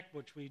Connect,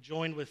 which we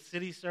joined with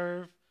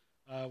CityServe.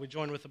 We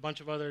joined with a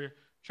bunch of other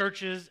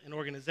churches and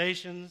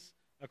organizations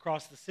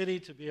across the city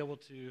to be able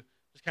to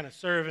just kind of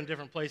serve in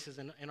different places.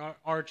 And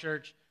our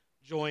church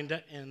joined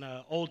in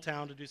Old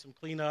Town to do some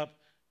cleanup.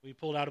 We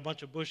pulled out a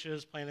bunch of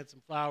bushes, planted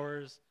some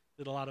flowers,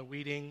 did a lot of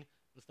weeding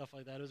and stuff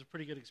like that. It was a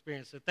pretty good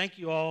experience. So thank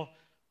you all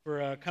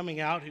for coming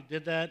out who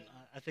did that.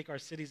 I think our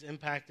city's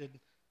impacted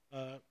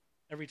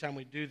every time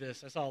we do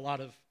this. I saw a lot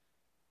of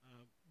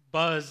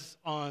buzz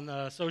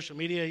on social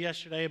media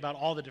yesterday about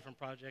all the different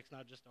projects,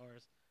 not just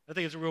ours. I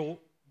think it's a real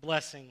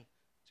blessing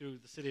to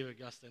the city of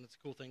Augusta, and it's a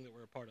cool thing that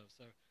we're a part of.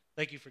 So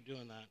thank you for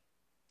doing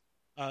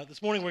that.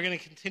 This morning we're going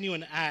to continue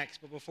in Acts,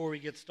 but before we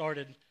get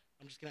started,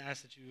 I'm just going to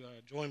ask that you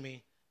join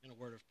me in a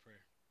word of prayer.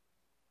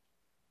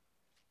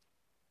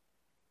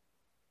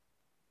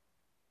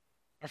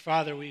 Our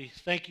Father, we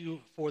thank you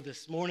for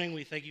this morning.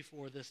 We thank you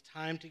for this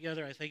time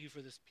together. I thank you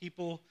for this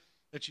people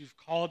that you've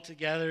called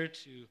together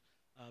to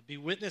be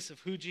witness of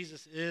who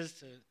Jesus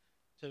is,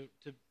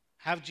 to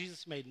have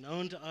Jesus made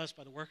known to us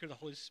by the work of the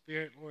Holy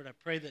Spirit. Lord, I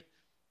pray that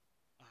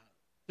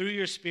through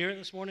your Spirit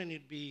this morning,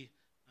 you'd be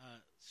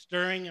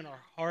stirring in our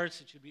hearts,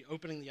 that you'd be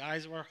opening the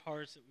eyes of our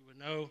hearts, that we would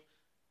know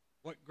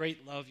what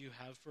great love you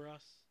have for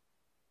us,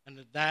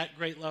 and that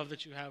great love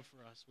that you have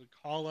for us would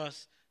call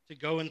us to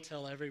go and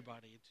tell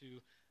everybody,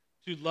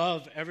 to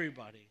love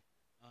everybody,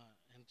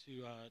 and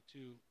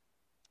to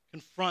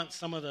confront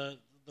some of the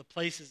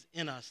places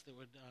in us that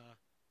would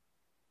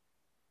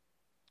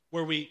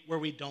where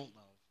we don't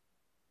love.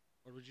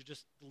 Or would you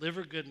just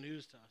deliver good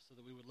news to us so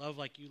that we would love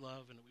like you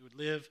love and that we would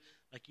live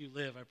like you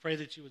live? I pray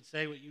that you would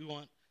say what you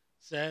want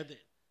said, that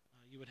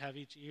you would have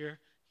each ear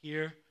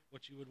hear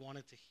what you would want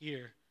it to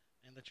hear,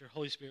 and that your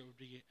Holy Spirit would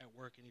be at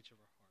work in each of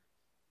our hearts.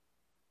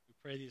 We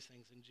pray these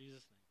things in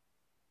Jesus'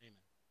 name. Amen.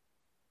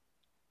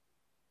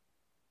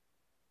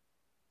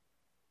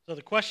 So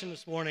the question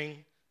this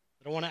morning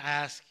that I want to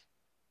ask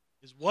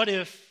is, what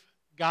if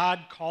God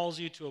calls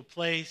you to a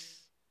place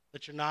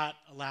that you're not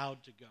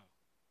allowed to go?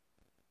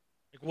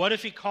 Like, what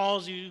if he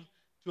calls you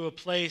to a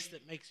place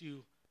that makes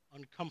you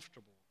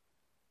uncomfortable?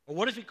 Or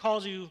what if he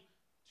calls you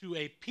to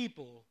a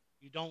people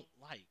you don't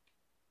like?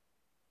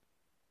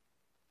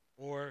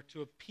 Or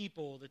to a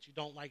people that you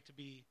don't like to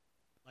be,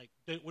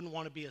 that wouldn't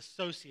want to be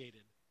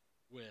associated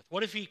with?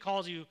 What if he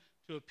calls you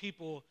to a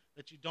people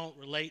that you don't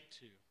relate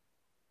to?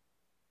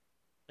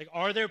 Like,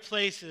 are there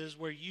places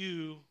where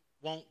you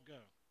won't go?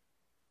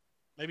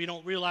 Maybe you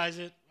don't realize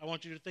it. I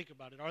want you to think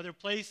about it. Are there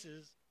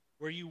places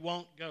where you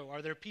won't go?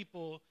 Are there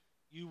people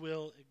you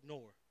will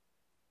ignore?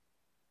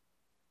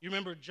 You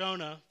remember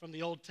Jonah from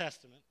the Old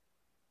Testament.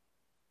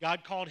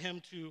 God called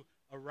him to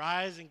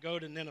arise and go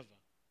to Nineveh,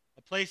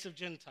 a place of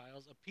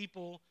Gentiles, a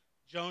people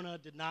Jonah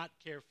did not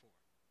care for.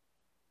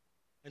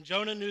 And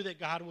Jonah knew that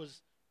God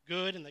was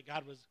good and that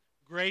God was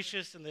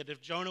gracious, and that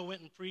if Jonah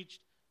went and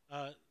preached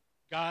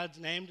God's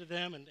name to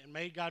them and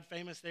made God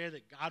famous there,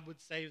 that God would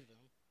save them.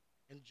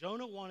 And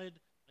Jonah wanted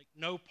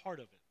no part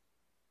of it.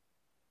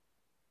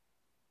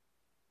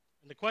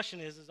 And the question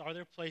is are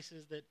there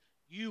places that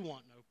you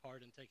want no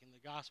part in taking the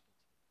gospel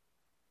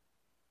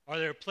to? Are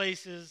there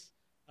places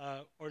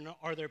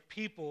are there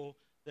people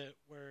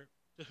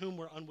to whom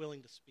we're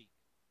unwilling to speak?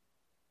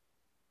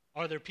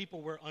 Are there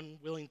people we're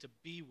unwilling to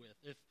be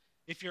with?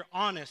 If you're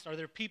honest, are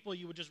there people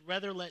you would just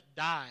rather let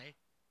die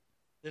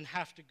than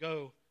have to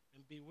go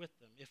and be with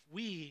them? If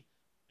we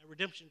at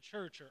Redemption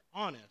Church are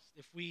honest,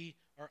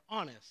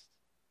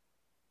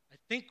 I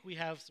think we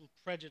have some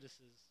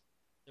prejudices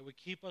that would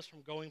keep us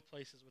from going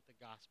places with the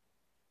gospel,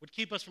 would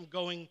keep us from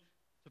going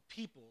to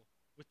people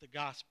with the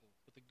gospel,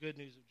 with the good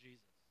news of Jesus.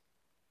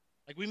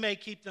 We may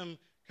keep them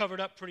covered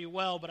up pretty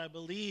well, but I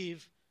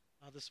believe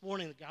this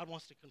morning that God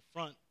wants to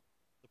confront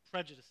the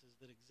prejudices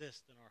that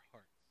exist in our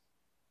hearts.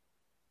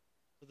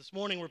 So this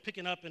morning we're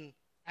picking up in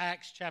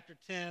Acts chapter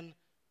 10,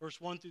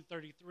 verse 1 through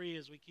 33,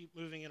 as we keep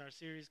moving in our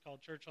series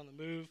called Church on the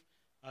Move,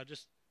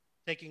 just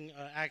taking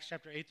Acts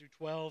chapter 8 through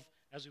 12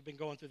 as we've been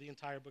going through the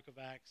entire book of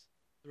Acts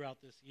throughout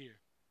this year.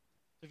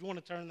 So if you want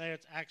to turn there,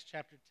 it's Acts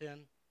chapter 10,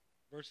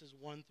 verses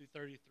 1 through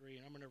 33,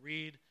 and I'm going to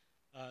read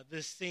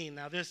this scene.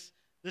 Now this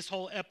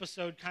whole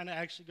episode kind of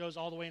actually goes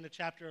all the way into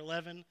chapter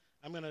 11.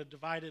 I'm going to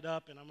divide it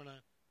up, and I'm going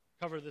to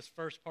cover this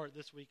first part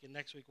this week, and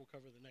next week we'll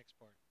cover the next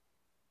part.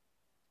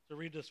 So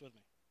read this with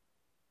me.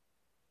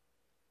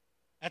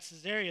 At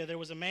Caesarea, there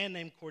was a man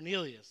named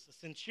Cornelius, a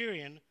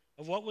centurion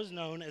of what was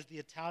known as the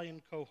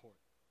Italian cohort,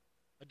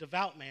 a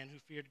devout man who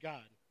feared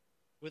God.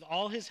 With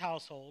all his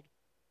household,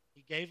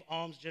 he gave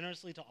alms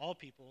generously to all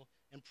people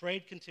and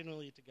prayed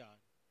continually to God.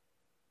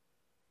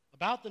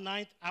 About the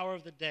 9th hour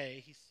of the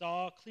day, he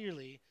saw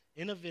clearly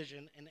in a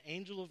vision an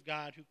angel of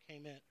God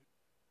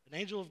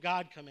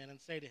come in and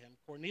say to him,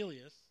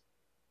 Cornelius.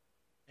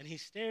 And he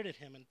stared at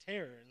him in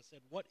terror and said,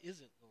 What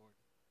is it, Lord?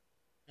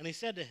 And he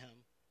said to him,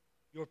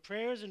 Your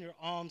prayers and your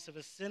alms have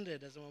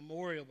ascended as a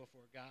memorial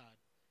before God.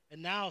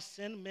 And now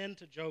send men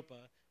to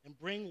Joppa and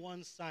bring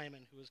one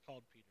Simon who is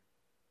called Peter.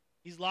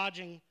 He's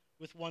lodging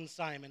with one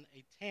Simon,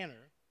 a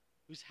tanner,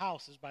 whose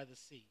house is by the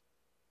sea.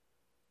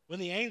 When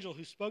the angel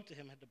who spoke to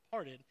him had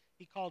departed,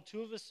 he called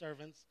 2 of his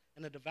servants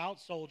and a devout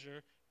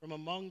soldier from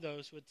among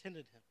those who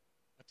attended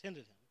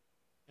him,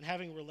 and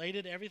having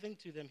related everything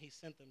to them, he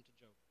sent them to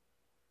Joppa.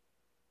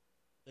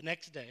 The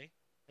next day,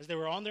 as they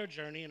were on their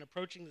journey and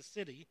approaching the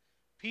city,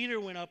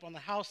 Peter went up on the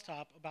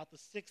housetop about the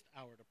 6th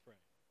hour to pray.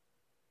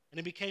 And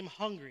he became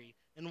hungry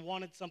and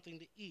wanted something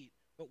to eat.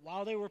 But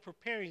while they were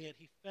preparing it,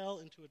 he fell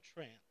into a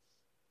trance.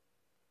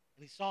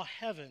 And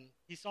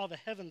he saw the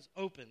heavens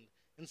opened,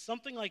 and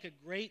something like a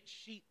great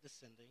sheet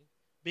descending,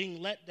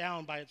 being let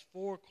down by its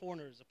 4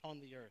 corners upon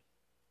the earth.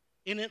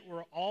 In it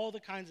were all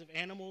the kinds of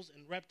animals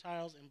and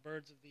reptiles and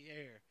birds of the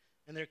air.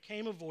 And there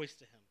came a voice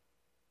to him,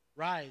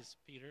 "Rise,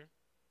 Peter,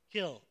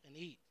 kill and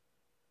eat."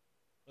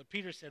 But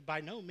Peter said,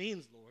 "By no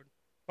means, Lord,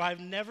 for I have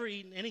never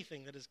eaten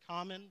anything that is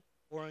common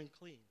or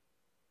unclean."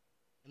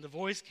 And the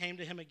voice came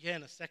to him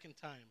again a second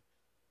time,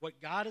 "What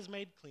God has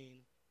made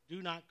clean,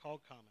 do not call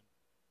common."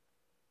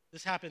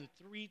 This happened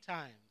 3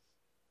 times,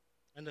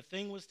 and the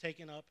thing was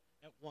taken up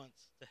at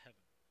once to heaven.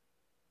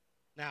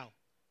 Now,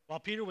 while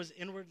Peter was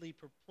inwardly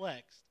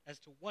perplexed as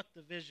to what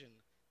the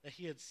vision that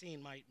he had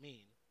seen might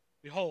mean,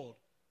 behold,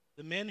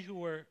 the men who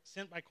were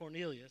sent by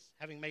Cornelius,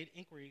 having made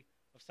inquiry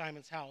of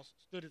Simon's house,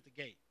 stood at the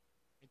gate,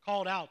 and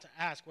called out to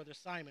ask whether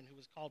Simon, who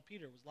was called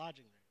Peter, was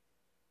lodging there.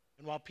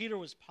 And while Peter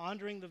was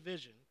pondering the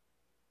vision,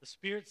 the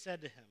Spirit said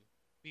to him,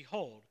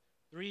 "Behold,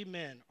 3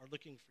 men are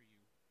looking for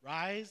you.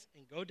 Rise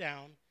and go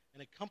down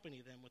and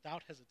accompany them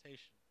without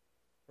hesitation,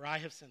 for I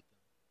have sent them."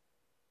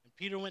 And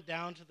Peter went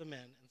down to the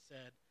men and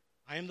said,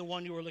 "I am the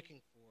one you are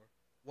looking for.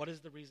 What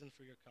is the reason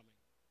for your coming?"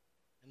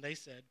 And they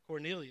said,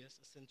 "Cornelius,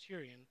 a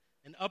centurion,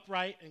 an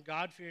upright and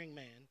God-fearing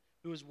man,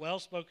 who is well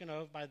spoken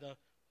of by the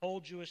whole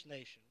Jewish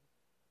nation,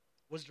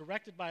 was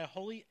directed by a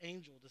holy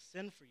angel to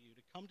send for you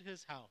to come to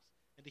his house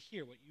and to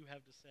hear what you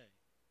have to say."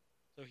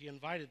 So he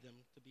invited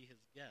them to be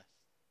his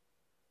guests.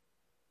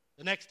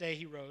 The next day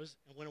he rose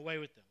and went away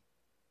with them.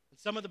 And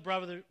some of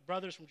the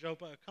brothers from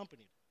Joppa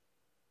accompanied him.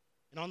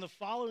 And on the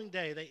following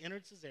day they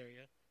entered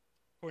Caesarea.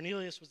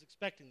 Cornelius was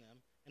expecting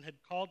them and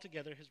had called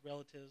together his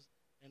relatives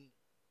and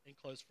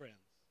close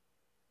friends.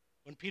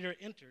 When Peter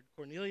entered,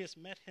 Cornelius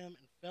met him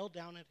and fell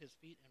down at his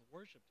feet and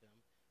worshipped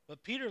him.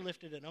 But Peter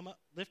lifted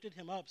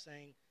him up,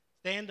 saying,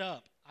 "Stand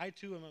up, I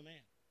too am a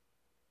man."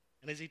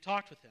 And as he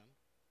talked with him,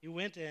 he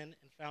went in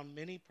and found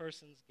many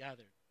persons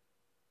gathered.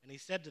 And he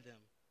said to them,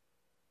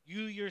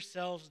 "You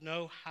yourselves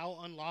know how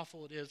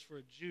unlawful it is for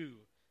a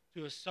Jew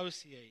to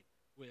associate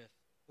with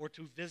or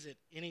to visit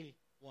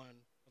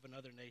anyone of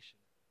another nation.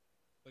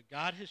 But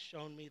God has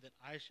shown me that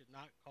I should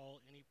not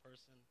call any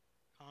person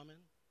common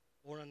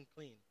or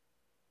unclean.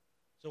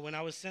 So when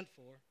I was sent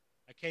for,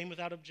 I came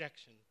without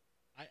objection.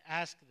 I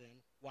asked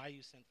then why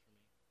you sent for me.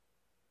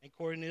 And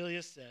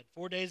Cornelius said,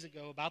 4 days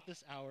ago, about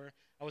this hour,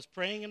 I was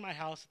praying in my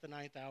house at the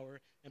 9th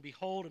hour, and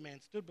behold, a man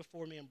stood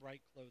before me in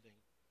bright clothing,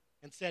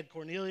 and said,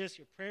 Cornelius,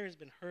 your prayer has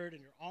been heard,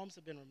 and your alms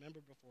have been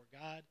remembered before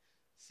God.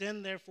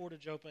 Send therefore to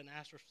Joppa and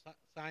ask for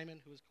Simon,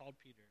 who is called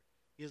Peter.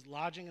 He is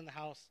lodging in the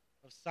house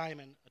of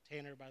Simon, a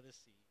tanner by the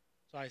sea.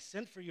 So I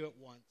sent for you at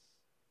once,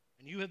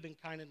 and you have been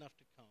kind enough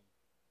to come.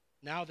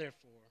 Now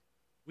therefore,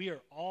 we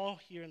are all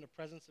here in the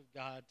presence of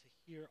God to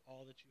hear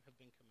all that you have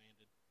been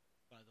commanded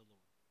by the Lord."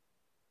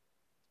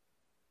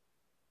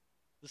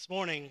 This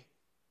morning,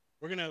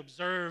 we're going to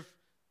observe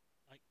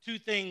two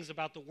things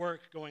about the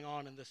work going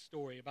on in this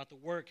story, about the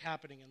work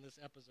happening in this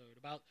episode,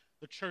 about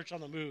the church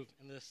on the move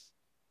in this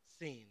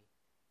scene.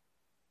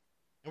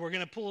 And we're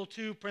going to pull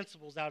 2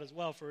 principles out as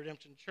well for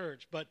Redemption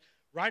Church. But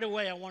right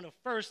away, I want to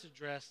first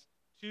address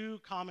 2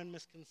 common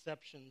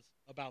misconceptions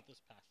about this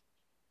passage.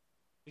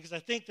 Because I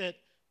think that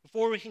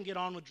before we can get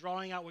on with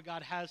drawing out what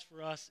God has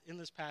for us in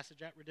this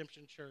passage at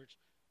Redemption Church,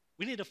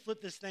 we need to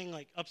flip this thing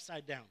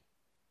upside down.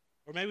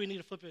 Or maybe we need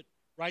to flip it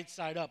right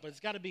side up, but it's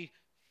got to be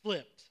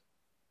flipped.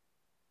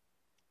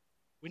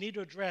 We need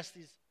to address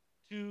these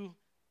 2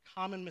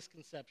 common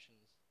misconceptions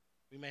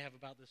we may have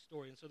about this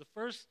story. And so the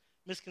first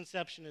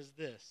misconception is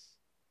this.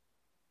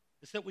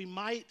 It's that we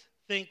might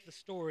think the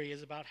story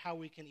is about how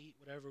we can eat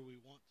whatever we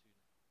want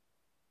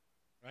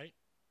to. Right?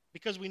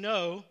 Because we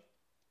know,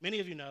 many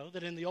of you know,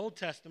 that in the Old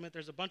Testament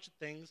there's a bunch of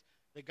things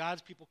that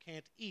God's people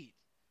can't eat.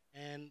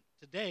 And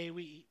today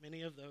we eat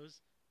many of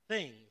those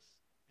things.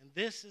 And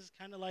this is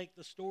kind of like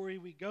the story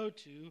we go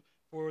to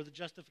for the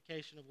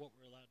justification of what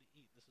we're allowed to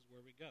eat. This is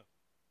where we go.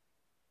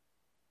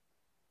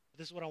 But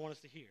this is what I want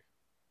us to hear.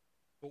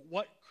 But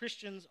what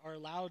Christians are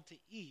allowed to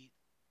eat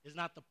is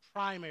not the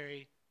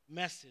primary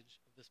message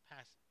of this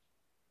passage.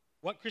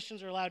 What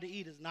Christians are allowed to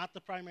eat is not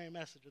the primary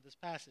message of this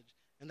passage.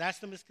 And that's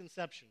the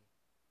misconception.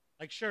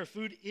 Sure,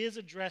 food is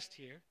addressed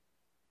here.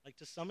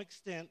 To some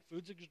extent,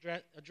 food's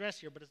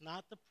addressed here, but it's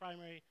not the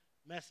primary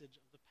message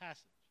of the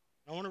passage.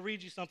 I want to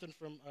read you something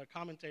from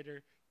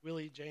commentator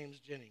Willie James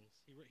Jennings.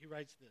 He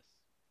writes this.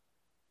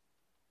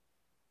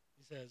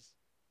 He says,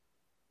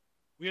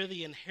 "We are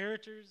the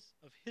inheritors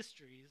of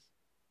histories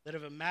that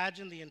have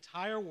imagined the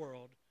entire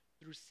world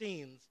through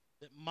scenes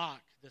that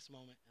mock this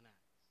moment and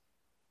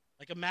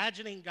acts."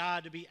 Imagining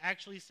God to be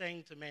actually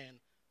saying to man,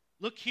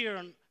 look here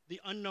on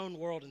the unknown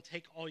world and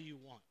take all you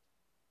want.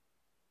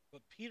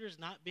 But Peter's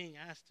not being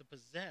asked to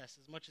possess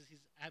as much as he's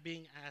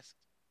being asked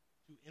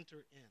to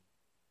enter in.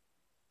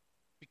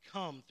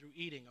 Become, through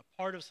eating, a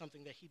part of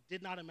something that he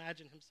did not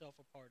imagine himself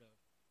a part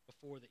of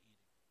before the eating.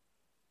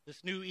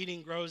 This new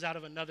eating grows out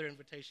of another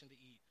invitation to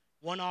eat,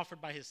 one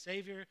offered by his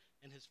Savior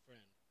and his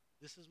friend.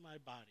 This is my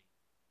body,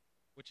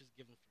 which is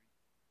given for you.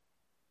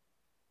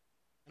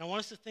 And I want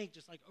us to think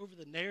just like over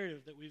the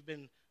narrative that we've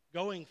been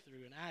going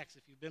through in Acts.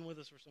 If you've been with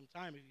us for some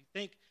time, if you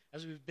think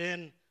as we've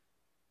been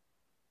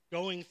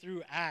going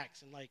through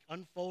Acts and like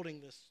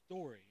unfolding this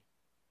story,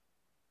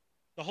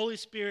 the Holy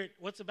Spirit,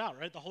 what's about,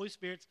 right? The Holy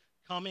Spirit's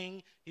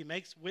coming. He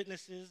makes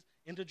witnesses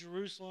into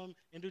Jerusalem,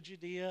 into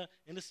Judea,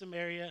 into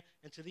Samaria,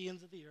 and to the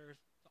ends of the earth,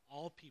 to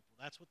all people.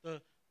 That's what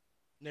the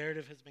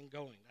narrative has been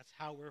going. That's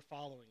how we're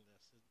following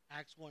this.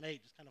 Acts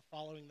 1:8, just kind of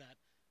following that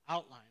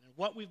outline. And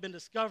what we've been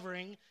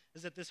discovering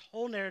is that this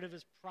whole narrative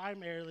is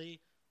primarily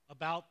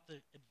about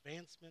the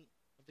advancement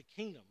of the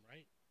kingdom,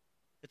 right?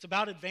 It's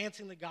about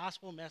advancing the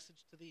gospel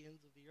message to the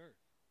ends of the earth.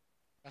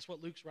 That's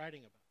what Luke's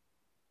writing about.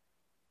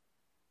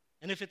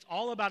 And if it's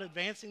all about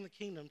advancing the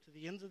kingdom to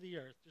the ends of the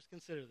earth, just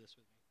consider this with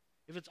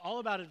me. If it's all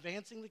about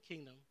advancing the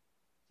kingdom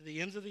to the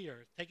ends of the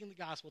earth, taking the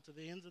gospel to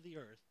the ends of the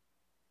earth,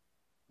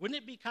 wouldn't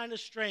it be kind of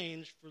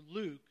strange for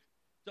Luke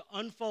to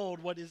unfold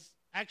what is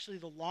actually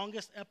the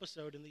longest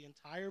episode in the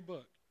entire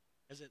book,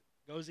 as it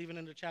goes even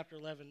into chapter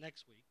 11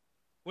 next week?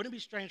 Wouldn't it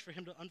be strange for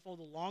him to unfold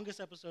the longest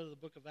episode of the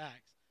book of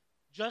Acts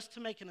just to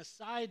make an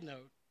aside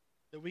note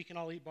that we can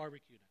all eat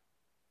barbecue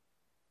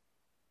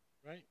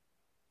now? Right?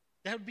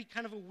 That would be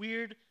kind of a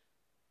weird,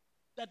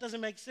 that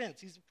doesn't make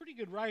sense. He's a pretty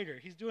good writer.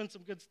 He's doing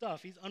some good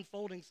stuff. He's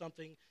unfolding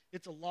something.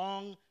 It's a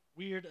long,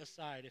 weird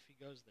aside if he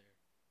goes there.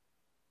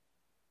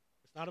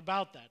 It's not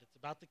about that. It's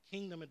about the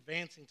kingdom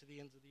advancing to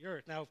the ends of the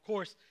earth. Now, of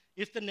course,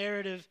 if the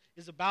narrative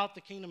is about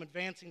the kingdom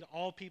advancing to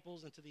all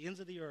peoples and to the ends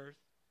of the earth,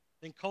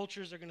 then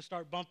cultures are going to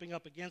start bumping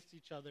up against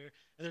each other,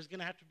 and there's going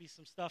to have to be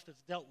some stuff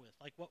that's dealt with,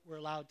 like what we're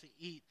allowed to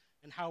eat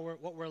and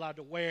what we're allowed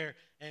to wear,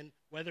 and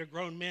whether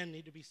grown men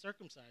need to be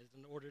circumcised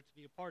in order to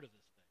be a part of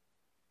this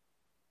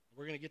thing.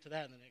 We're going to get to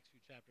that in the next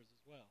few chapters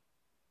as well.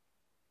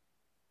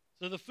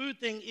 So the food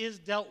thing is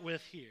dealt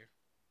with here,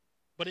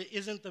 but it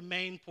isn't the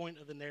main point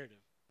of the narrative.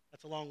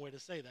 That's a long way to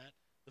say that.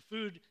 The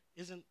food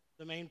isn't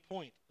the main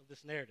point of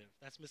this narrative.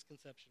 That's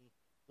misconception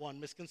 1.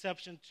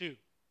 Misconception 2.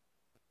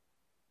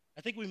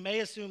 I think we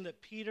may assume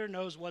that Peter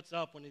knows what's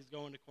up when he's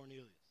going to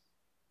Cornelius,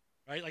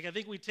 right? Like I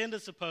think we tend to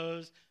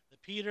suppose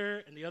that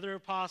Peter and the other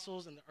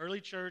apostles and the early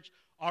church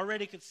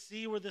already could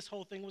see where this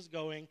whole thing was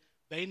going.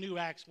 They knew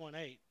Acts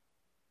 1:8,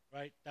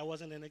 right? That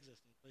wasn't in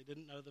existence. They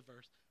didn't know the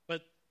verse.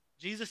 But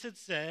Jesus had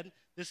said,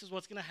 this is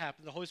what's going to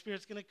happen. The Holy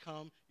Spirit's going to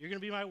come. You're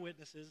going to be my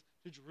witnesses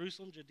to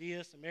Jerusalem,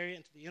 Judea, Samaria,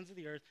 and to the ends of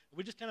the earth. And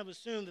we just kind of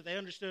assume that they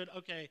understood,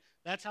 okay,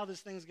 that's how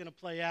this thing's going to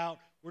play out.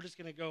 We're just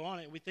going to go on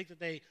it. And we think that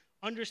they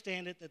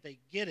understand it, that they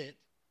get it,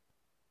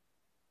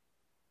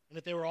 and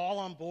that they were all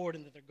on board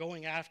and that they're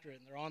going after it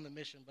and they're on the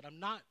mission. But I'm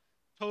not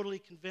totally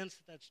convinced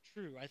that that's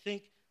true. I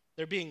think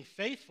they're being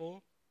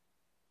faithful,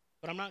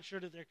 but I'm not sure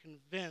that they're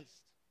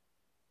convinced,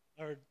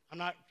 or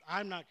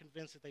I'm not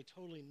convinced that they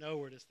totally know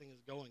where this thing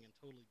is going and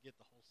totally get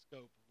the whole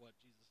scope of what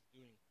Jesus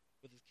is doing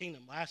with his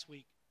kingdom. Last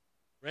week,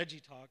 Reggie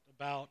talked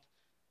about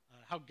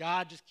how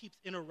God just keeps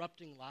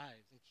interrupting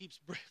lives and keeps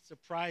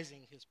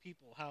surprising his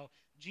people, how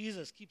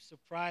Jesus keeps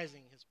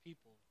surprising his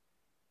people.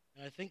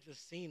 And I think this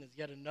scene is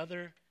yet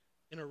another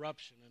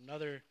interruption,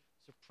 another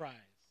surprise.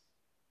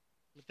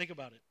 Think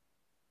about it.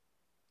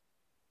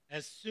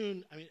 As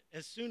soon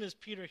as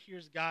Peter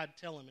hears God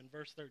tell him in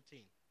verse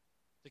 13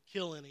 to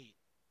kill and eat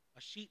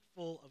a sheet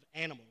full of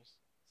animals,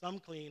 some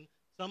clean,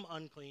 some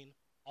unclean,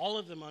 all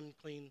of them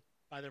unclean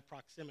by their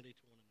proximity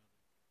to one another,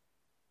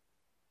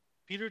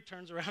 Peter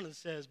turns around and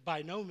says,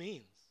 by no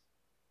means.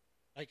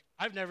 Like,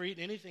 I've never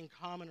eaten anything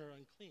common or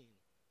unclean.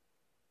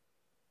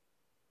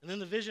 And then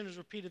the vision is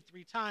repeated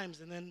 3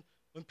 times, and then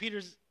when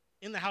Peter's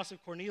in the house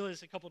of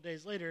Cornelius a couple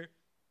days later,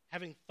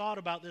 having thought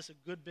about this a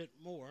good bit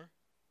more,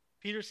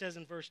 Peter says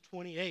in verse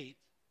 28,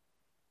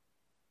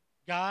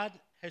 God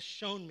has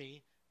shown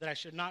me that I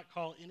should not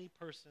call any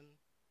person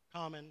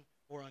common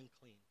or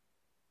unclean.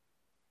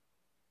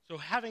 So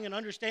having an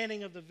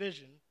understanding of the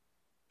vision,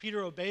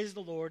 Peter obeys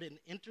the Lord and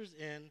enters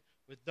in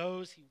with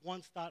those he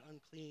once thought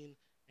unclean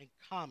and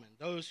common,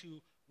 those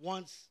who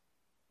once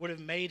would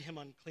have made him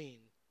unclean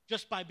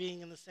just by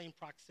being in the same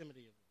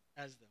proximity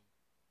as them.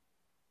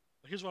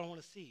 But here's what I want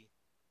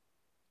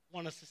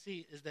us to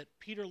see is that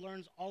Peter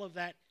learns all of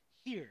that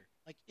here,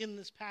 like in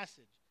this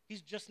passage.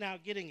 He's just now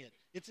getting it.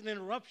 It's an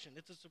interruption.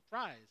 It's a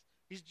surprise.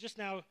 He's just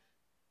now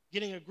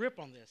getting a grip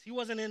on this. He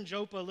wasn't in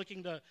Joppa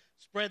looking to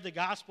spread the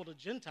gospel to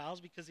Gentiles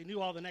because he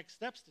knew all the next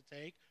steps to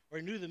take or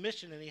he knew the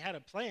mission and he had a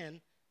plan.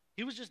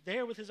 He was just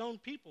there with his own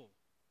people.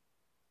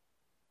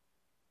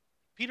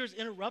 Peter's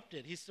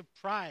interrupted. He's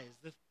surprised.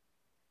 The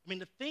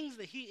things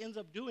that he ends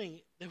up doing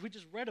that we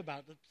just read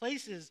about, the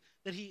places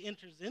that he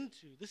enters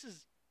into, this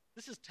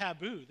is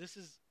taboo. This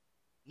is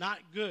not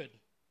good.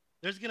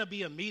 There's going to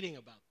be a meeting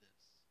about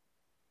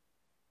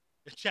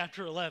this in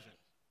chapter 11,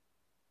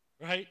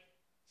 right?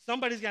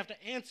 somebody's going to have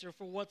to answer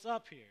for what's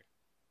up here.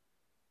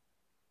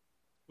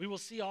 We will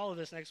see all of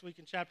this next week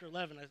in chapter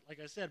 11, like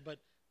I said, but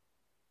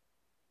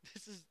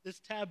this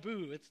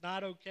taboo. It's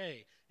not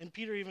okay. And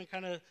Peter even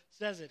kind of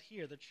says it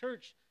here. The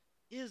church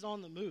is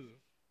on the move.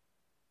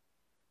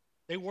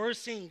 They were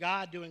seeing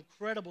God do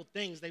incredible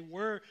things. They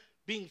were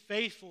being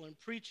faithful and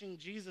preaching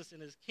Jesus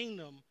and his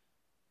kingdom,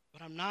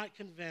 but I'm not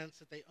convinced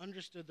that they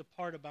understood the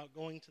part about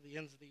going to the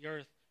ends of the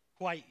earth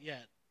quite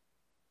yet.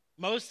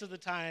 Most of the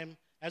time,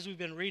 as we've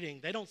been reading,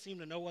 they don't seem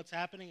to know what's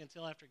happening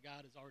until after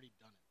God has already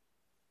done it.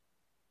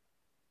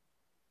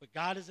 But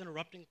God is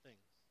interrupting things.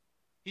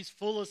 He's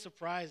full of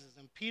surprises,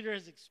 and Peter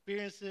has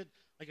experienced it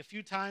like a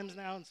few times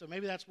now, and so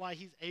maybe that's why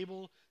he's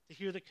able to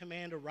hear the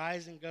command to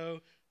rise and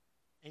go,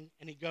 and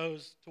he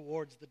goes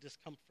towards the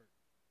discomfort.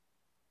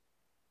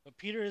 But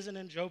Peter isn't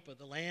in Joppa,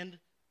 the land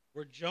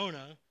where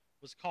Jonah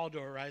was called to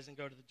arise and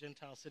go to the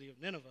Gentile city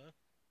of Nineveh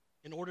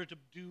in order to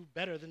do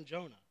better than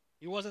Jonah.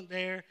 He wasn't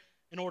there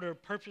in order to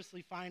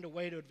purposely find a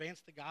way to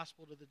advance the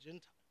gospel to the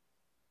Gentiles.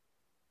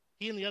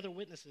 He and the other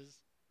witnesses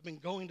have been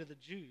going to the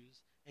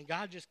Jews, and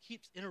God just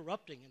keeps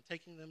interrupting and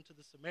taking them to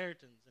the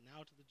Samaritans and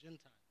now to the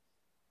Gentiles.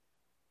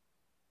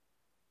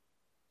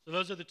 So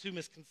those are the two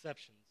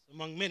misconceptions,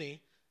 among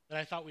many, that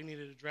I thought we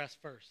needed to address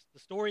first. The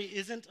story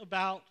isn't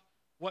about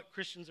what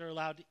Christians are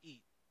allowed to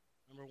eat,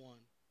 number one.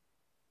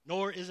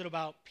 Nor is it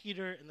about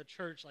Peter and the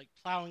church like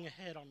plowing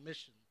ahead on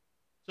mission,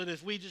 so that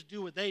if we just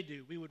do what they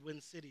do, we would win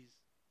cities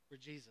for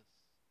Jesus.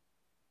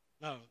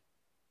 No.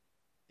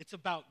 It's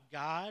about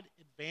God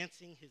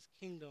advancing his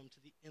kingdom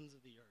to the ends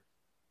of the earth.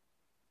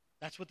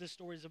 That's what this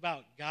story is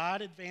about.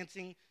 God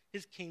advancing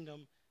his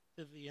kingdom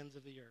to the ends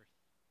of the earth.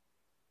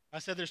 I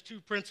said there's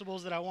two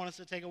principles that I want us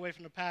to take away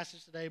from the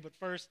passage today, but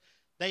first,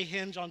 they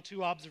hinge on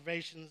two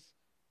observations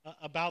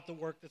about the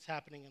work that's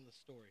happening in the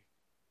story.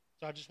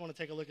 So I just want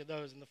to take a look at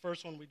those. And the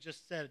first one we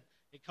just said,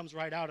 it comes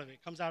right out of it.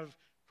 It comes out of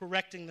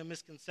correcting the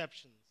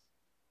misconceptions.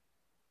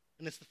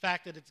 And it's the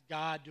fact that it's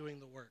God doing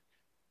the work,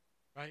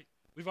 right?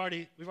 We've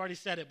already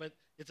said it, but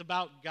it's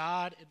about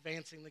God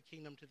advancing the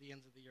kingdom to the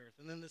ends of the earth.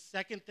 And then the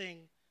second thing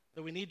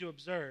that we need to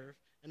observe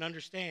and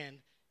understand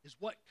is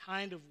what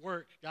kind of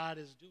work God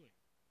is doing.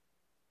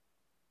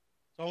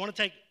 So I want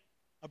to take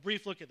a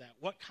brief look at that.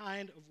 What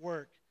kind of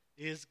work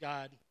is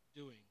God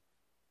doing?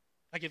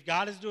 Like if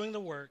God is doing the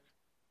work,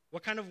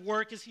 what kind of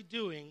work is he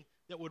doing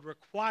that would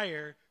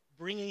require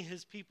bringing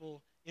his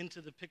people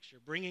into the picture,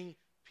 bringing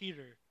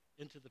Peter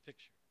into the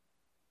picture?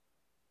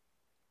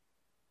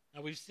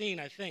 Now we've seen,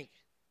 I think,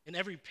 in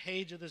every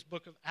page of this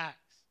book of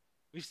Acts,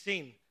 we've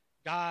seen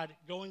God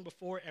going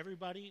before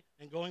everybody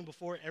and going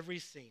before every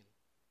scene.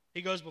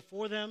 He goes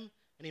before them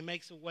and he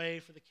makes a way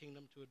for the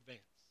kingdom to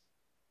advance.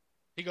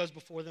 He goes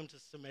before them to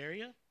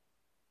Samaria.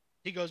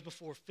 He goes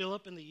before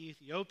Philip and the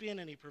Ethiopian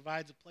and he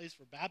provides a place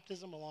for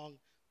baptism along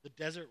the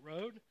desert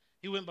road.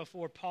 He went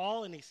before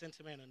Paul and he sent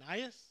him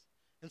Ananias.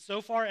 And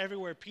so far,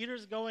 everywhere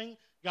Peter's going,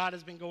 God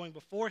has been going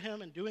before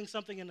him and doing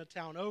something in the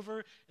town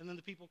over, and then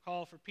the people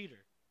call for Peter.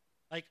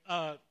 Like,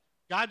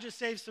 God just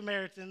saved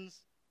Samaritans.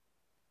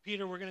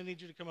 Peter, we're going to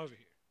need you to come over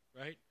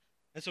here, right?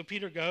 And so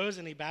Peter goes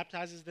and he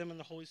baptizes them in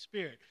the Holy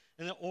Spirit.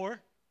 Or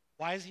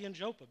why is he in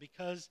Joppa?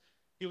 Because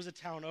he was a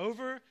town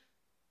over.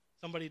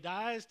 Somebody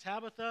dies,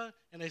 Tabitha,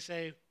 and they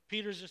say,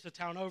 Peter's just a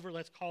town over.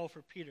 Let's call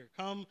for Peter.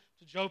 Come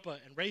to Joppa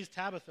and raise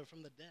Tabitha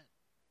from the dead.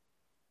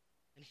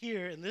 And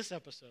here in this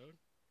episode,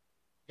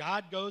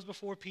 God goes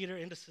before Peter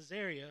into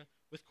Caesarea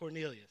with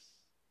Cornelius,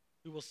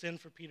 who will send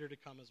for Peter to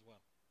come as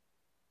well.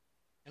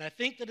 And I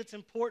think that it's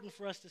important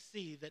for us to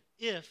see that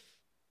if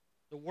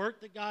the work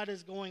that God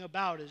is going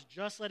about is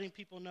just letting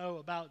people know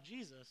about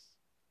Jesus,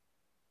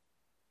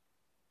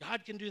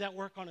 God can do that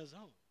work on his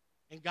own.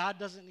 And God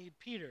doesn't need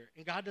Peter,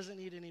 and God doesn't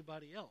need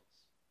anybody else,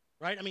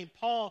 right? I mean,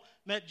 Paul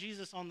met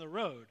Jesus on the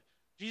road.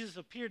 Jesus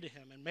appeared to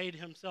him and made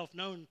himself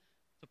known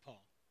to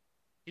Paul.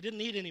 He didn't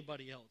need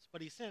anybody else,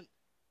 but he sent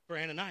for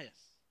Ananias.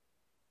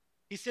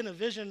 He sent a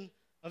vision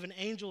of an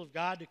angel of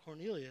God to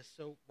Cornelius,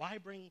 so why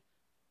bring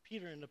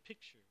Peter in the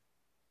picture?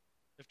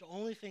 If the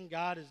only thing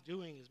God is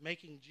doing is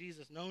making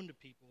Jesus known to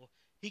people,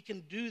 he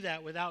can do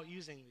that without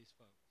using these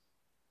folks.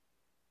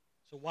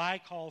 So why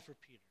call for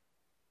Peter?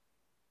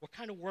 What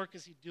kind of work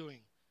is he doing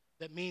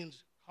that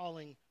means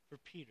calling for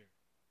Peter?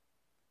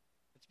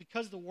 It's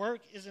because the work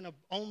isn't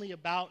only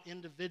about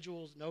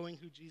individuals knowing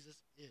who Jesus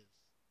is.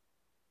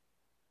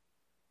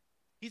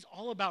 He's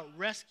all about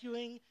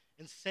rescuing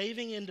and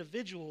saving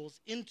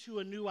individuals into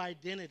a new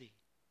identity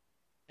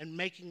and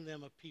making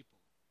them a people.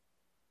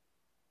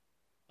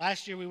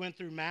 Last year we went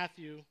through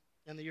Matthew,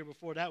 and the year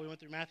before that we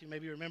went through Matthew.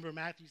 Maybe you remember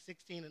Matthew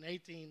 16,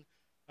 18,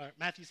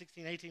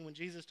 when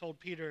Jesus told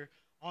Peter,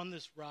 on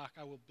this rock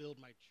I will build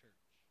my church.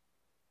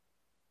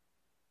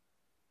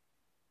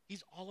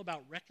 He's all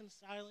about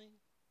reconciling,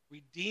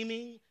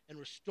 redeeming, and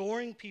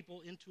restoring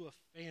people into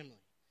a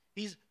family.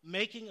 He's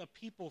making a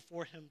people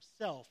for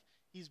himself.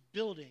 He's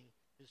building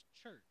his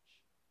church.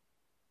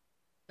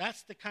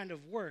 That's the kind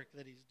of work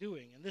that he's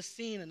doing. And this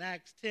scene in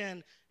Acts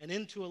 10 and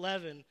into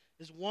 11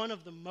 is one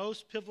of the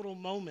most pivotal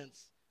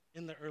moments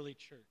in the early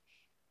church.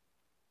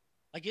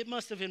 Like it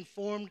must have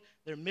informed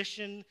their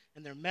mission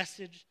and their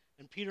message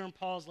and Peter and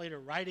Paul's later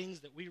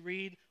writings that we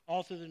read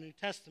all through the New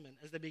Testament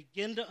as they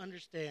begin to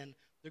understand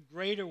the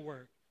greater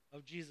work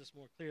of Jesus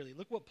more clearly.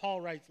 Look what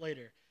Paul writes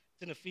later.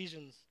 It's in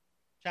Ephesians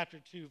chapter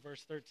 2,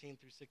 verse 13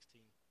 through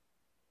 16.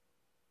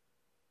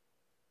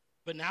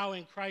 But now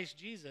in Christ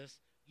Jesus,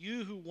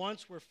 you who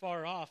once were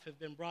far off have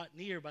been brought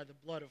near by the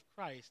blood of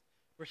Christ,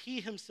 for he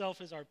himself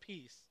is our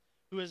peace,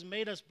 who has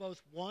made us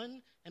both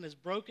one and has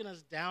broken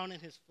us down in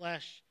his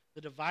flesh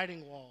the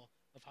dividing wall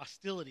of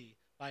hostility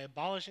by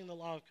abolishing the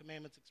law of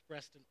commandments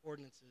expressed in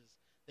ordinances,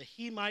 that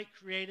he might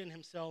create in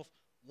himself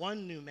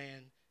one new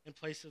man in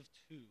place of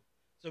two,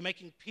 so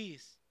making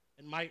peace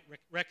and might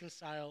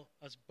reconcile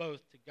us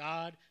both to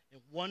God in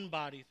one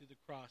body through the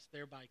cross,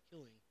 thereby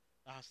killing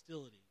the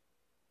hostility.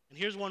 And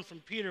here's one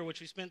from Peter,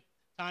 which we spent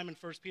time in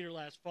 1 Peter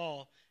last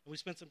fall, and we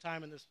spent some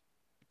time in this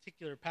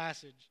particular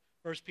passage,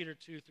 1 Peter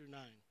 2 through 9,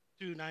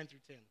 9 through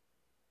 10.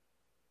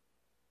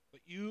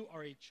 But you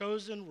are a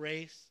chosen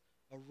race,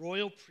 a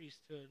royal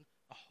priesthood,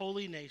 a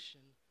holy nation,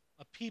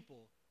 a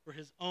people for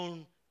his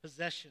own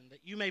possession, that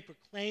you may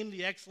proclaim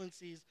the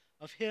excellencies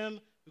of him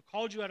who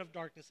called you out of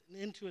darkness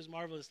and into his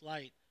marvelous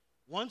light.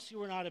 Once you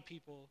were not a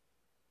people,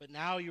 but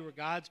now you are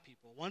God's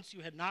people. Once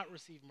you had not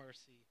received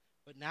mercy,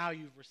 but now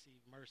you've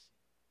received mercy.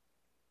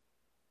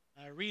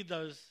 And I read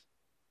those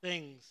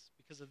things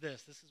because of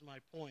this. This is my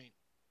point.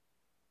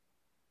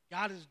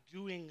 God is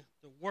doing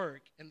the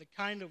work, and the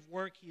kind of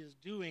work he is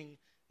doing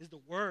is the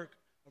work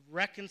of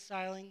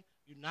reconciling,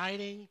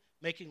 uniting,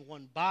 making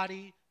one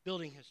body,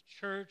 building his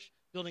church,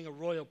 building a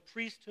royal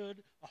priesthood,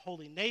 a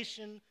holy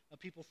nation, a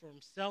people for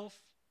himself,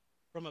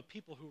 from a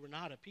people who were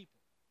not a people.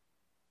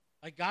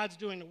 Like God's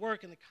doing the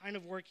work, and the kind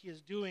of work he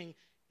is doing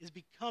is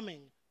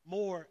becoming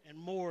more and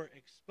more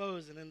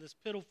exposed. And in this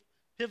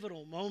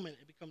pivotal moment,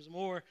 it becomes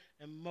more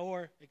and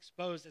more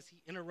exposed as he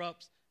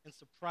interrupts and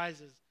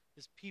surprises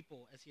his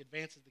people as he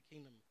advances the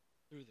kingdom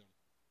through them.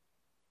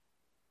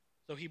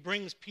 So he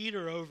brings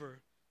Peter over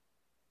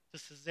to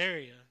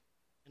Caesarea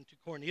and to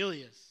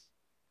Cornelius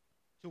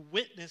to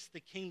witness the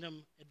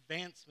kingdom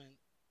advancement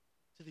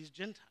to these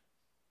Gentiles.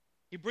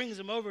 He brings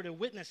them over to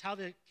witness how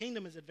the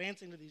kingdom is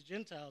advancing to these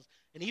Gentiles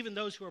and even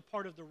those who are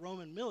part of the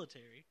Roman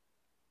military,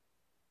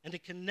 and to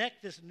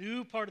connect this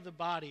new part of the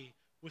body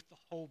with the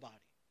whole body,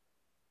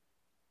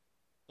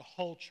 the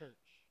whole church.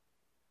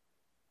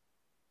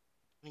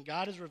 And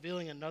God is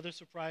revealing another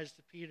surprise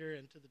to Peter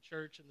and to the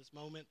church in this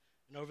moment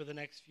and over the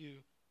next few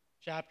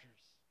chapters.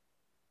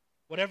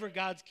 Whatever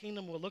God's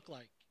kingdom will look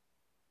like,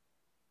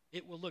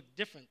 it will look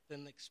different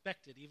than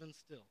expected even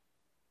still.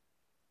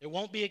 It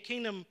won't be a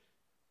kingdom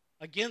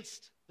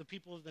against the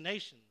people of the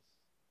nations.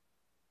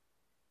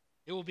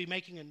 It will be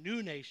making a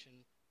new nation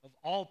of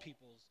all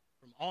peoples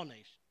from all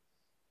nations.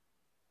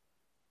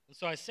 And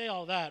so I say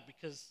all that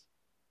because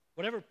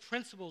whatever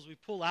principles we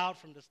pull out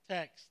from this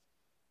text,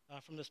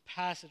 from this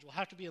passage, will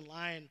have to be in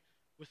line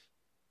with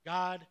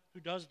God who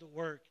does the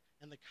work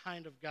and the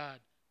kind of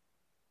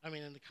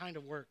and the kind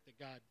of work that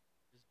God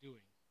is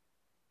doing.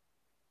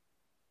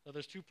 So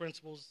there's two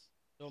principles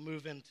that we'll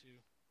move into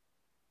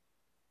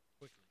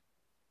quickly.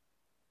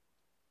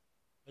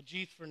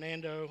 Ajith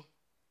Fernando,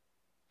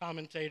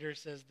 commentator,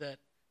 says that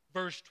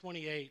verse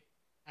 28,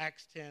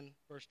 Acts 10,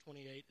 verse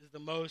 28, is the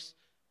most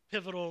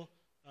pivotal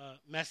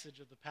message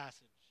of the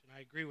passage. And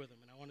I agree with him,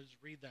 and I want to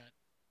just read that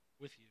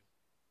with you.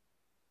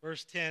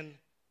 Verse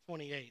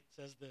 10:28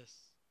 says this.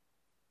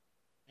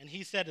 And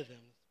he said to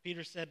them,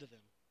 Peter said to them,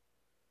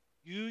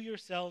 you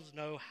yourselves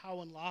know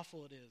how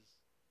unlawful it is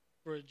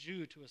for a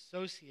Jew to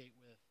associate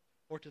with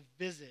or to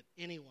visit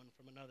anyone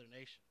from another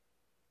nation.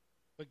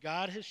 But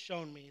God has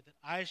shown me that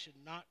I should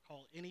not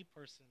call any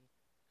person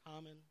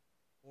common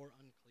or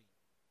unclean.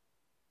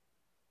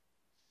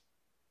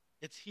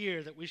 It's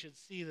here that we should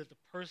see that the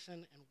person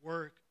and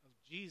work of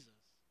Jesus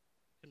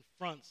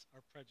confronts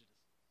our prejudices.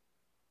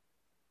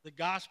 The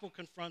gospel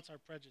confronts our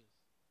prejudice.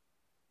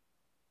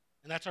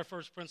 And that's our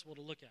first principle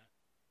to look at.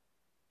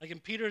 Like in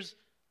Peter's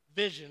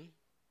vision,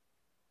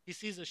 he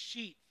sees a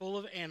sheet full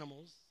of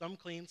animals, some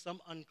clean,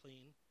 some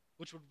unclean,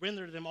 which would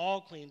render them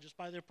all clean just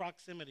by their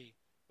proximity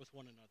with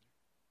one another.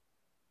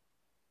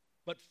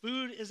 But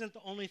food isn't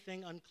the only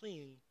thing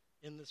unclean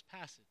in this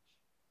passage.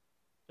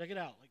 Check it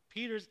out. Like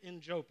Peter's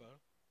in Joppa,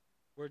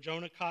 where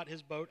Jonah caught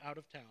his boat out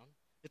of town.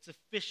 It's a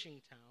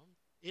fishing town.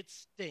 It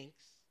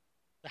stinks.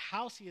 The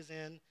house he is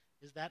in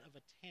is that of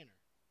a tanner,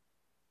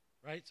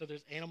 right? So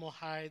there's animal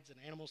hides and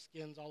animal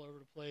skins all over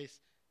the place.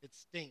 It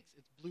stinks.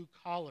 It's blue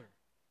collar.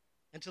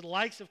 And to the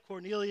likes of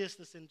Cornelius,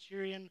 the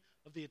centurion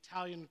of the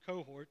Italian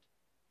cohort,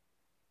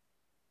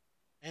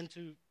 and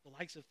to the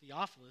likes of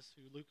Theophilus,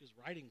 who Luke is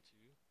writing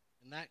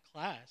to, in that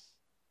class,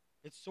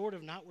 it's sort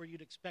of not where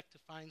you'd expect to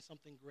find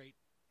something great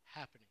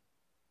happening.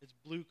 It's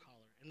blue collar.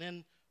 And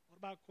then what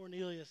about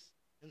Cornelius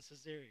in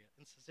Caesarea?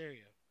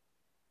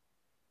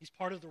 He's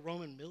part of the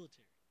Roman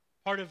military,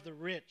 part of the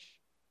rich,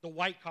 the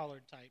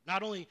white-collared type.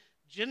 Not only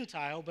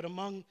Gentile, but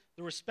among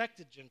the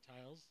respected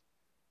Gentiles,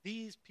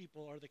 these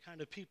people are the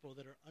kind of people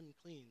that are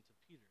unclean to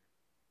Peter,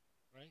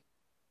 right?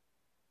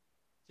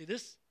 See,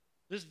 this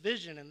This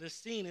vision and this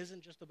scene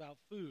isn't just about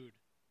food,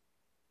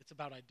 it's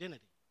about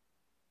identity.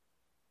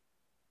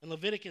 In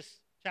Leviticus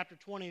chapter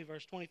 20,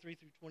 verse 23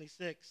 through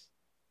 26,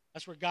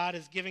 that's where God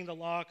is giving the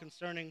law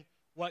concerning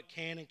what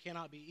can and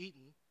cannot be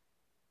eaten.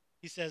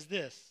 He says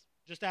this,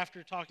 just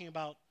after talking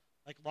about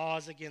like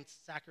laws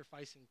against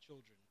sacrificing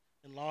children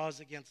and laws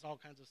against all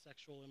kinds of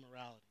sexual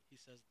immorality. He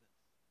says this.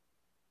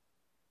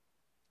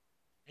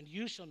 And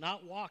you shall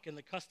not walk in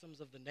the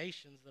customs of the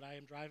nations that I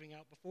am driving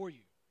out before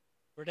you.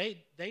 For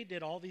they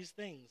did all these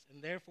things,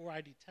 and therefore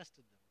I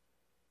detested them.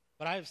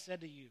 But I have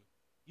said to you,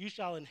 you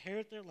shall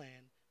inherit their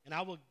land, and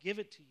I will give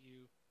it to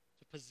you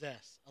to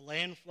possess, a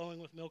land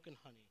flowing with milk and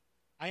honey.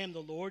 I am the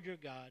Lord your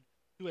God,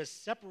 who has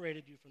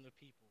separated you from the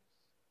peoples.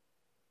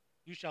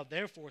 You shall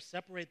therefore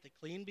separate the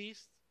clean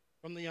beasts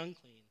from the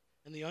unclean,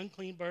 and the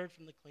unclean bird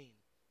from the clean.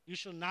 You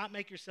shall not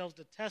make yourselves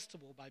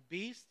detestable by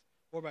beast,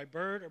 or by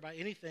bird, or by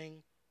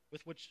anything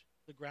with which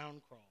the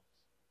ground crawls,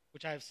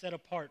 which I have set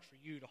apart for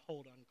you to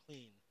hold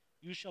unclean.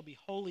 You shall be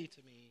holy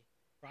to me,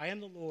 for I am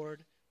the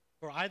Lord,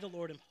 for I the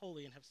Lord am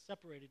holy, and have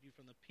separated you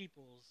from the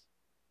peoples,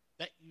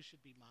 that you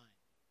should be mine.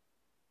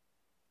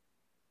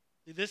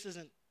 See, this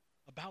isn't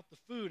about the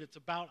food, it's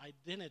about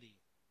identity.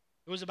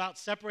 It was about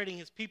separating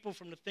his people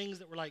from the things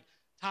that were like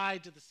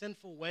tied to the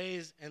sinful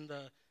ways and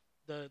the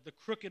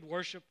crooked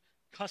worship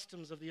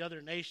customs of the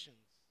other nations.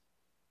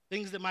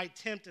 Things that might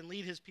tempt and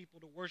lead his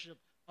people to worship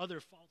other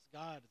false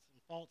gods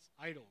and false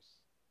idols.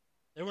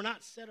 They were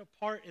not set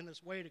apart in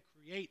this way to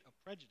create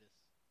a prejudice,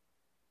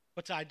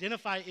 but to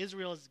identify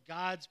Israel as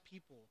God's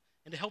people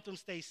and to help them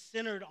stay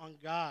centered on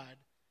God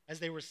as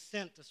they were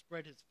sent to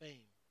spread his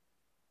fame.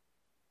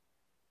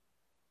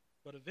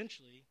 But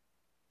eventually,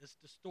 this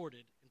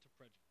distorted into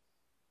prejudice,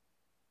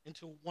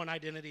 into one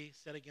identity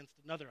set against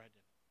another identity.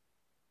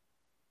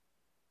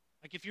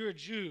 Like if you're a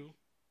Jew,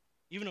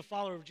 even a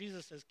follower of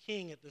Jesus as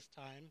king at this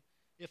time,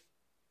 if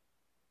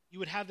you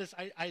would have this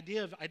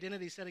idea of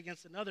identity set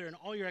against another, and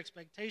all your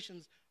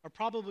expectations are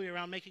probably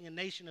around making a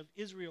nation of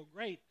Israel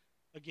great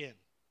again.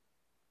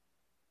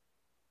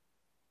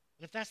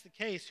 And if that's the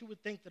case, who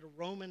would think that a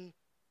Roman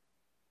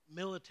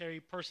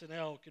military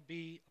personnel could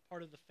be a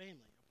part of the family,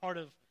 a part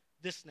of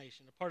this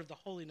nation, a part of the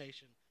holy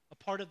nation, a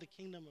part of the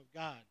kingdom of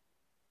God?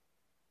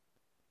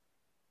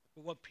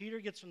 But what Peter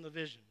gets from the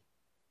vision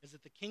is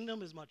that the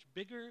kingdom is much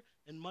bigger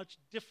and much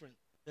different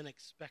than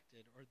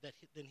expected or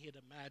than he had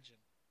imagined.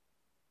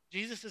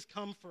 Jesus has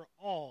come for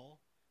all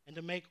and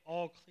to make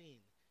all clean.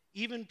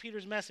 Even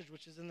Peter's message,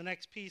 which is in the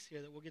next piece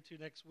here that we'll get to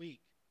next week,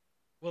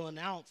 will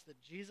announce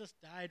that Jesus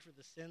died for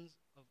the sins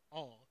of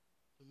all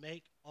to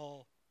make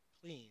all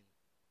clean.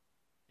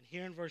 And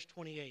here in verse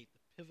 28,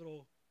 the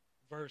pivotal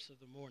verse of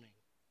the morning,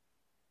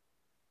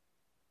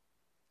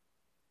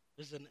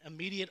 there's an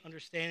immediate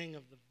understanding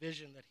of the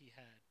vision that he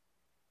had.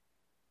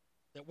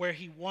 That where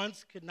he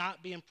once could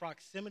not be in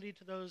proximity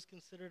to those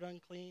considered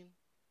unclean,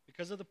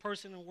 because of the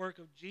person and work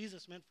of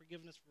Jesus meant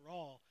forgiveness for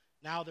all,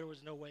 now there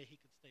was no way he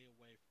could stay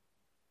away from them.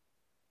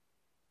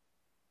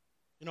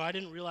 You know, I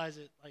didn't realize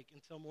it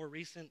until more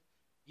recent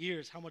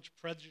years how much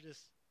prejudice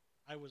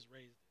I was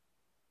raised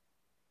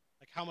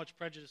in. Like how much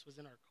prejudice was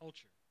in our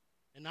culture.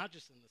 And not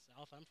just in the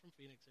South. I'm from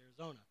Phoenix,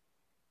 Arizona.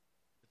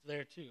 It's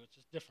there too. It's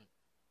just different.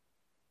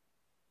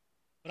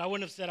 But I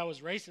wouldn't have said I was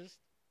racist.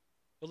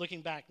 But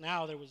looking back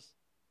now, there was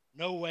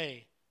no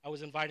way I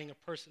was inviting a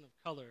person of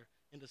color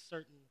into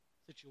certain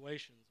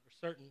situations or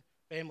certain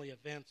family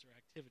events or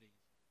activities.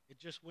 It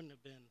just wouldn't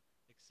have been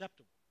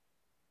acceptable.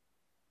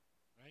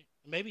 Right?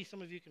 And maybe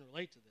some of you can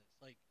relate to this.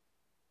 Like,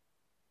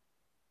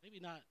 maybe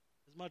not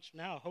as much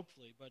now,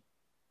 hopefully, but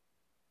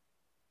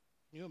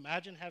can you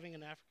imagine having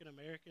an African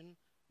American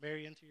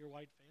marry into your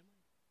white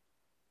family?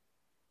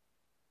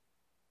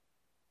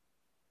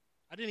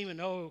 I didn't even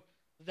know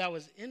that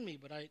was in me,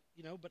 but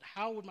but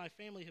how would my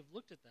family have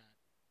looked at that?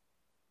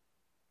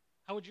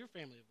 How would your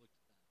family have looked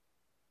at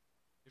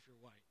that if you're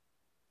white?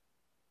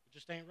 It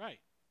just ain't right.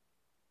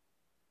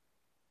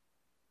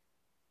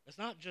 It's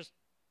not just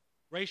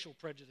racial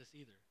prejudice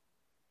either.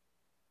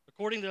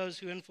 According to those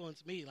who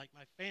influenced me, like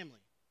my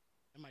family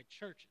and my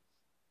churches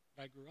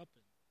that I grew up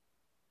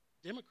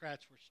in,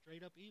 Democrats were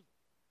straight up evil.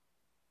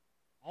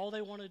 All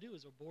they want to do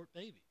is abort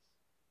babies.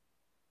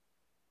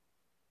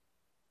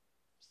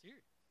 I'm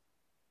serious.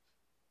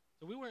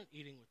 So we weren't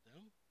eating with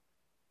them.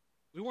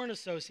 We weren't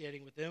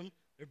associating with them.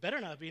 There better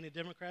not be any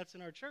Democrats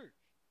in our church.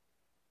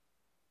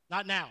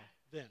 Not now,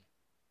 then.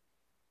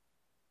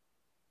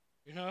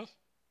 You know?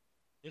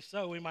 If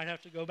so, we might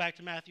have to go back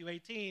to Matthew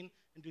 18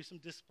 and do some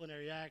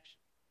disciplinary action.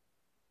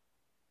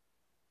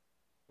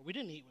 But we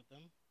didn't eat with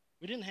them.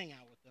 We didn't hang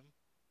out with them.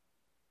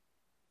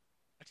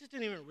 I just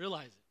didn't even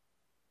realize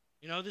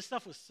it. You know, this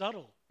stuff was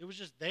subtle. It was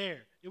just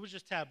there. It was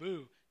just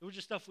taboo. It was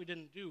just stuff we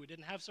didn't do. We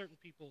didn't have certain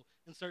people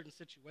in certain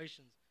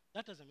situations.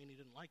 That doesn't mean he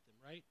didn't like them,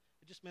 right?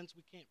 It just means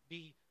we can't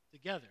be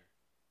together.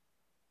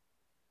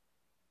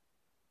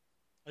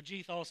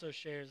 Ajith also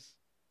shares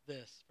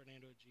this,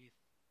 Fernando Ajith.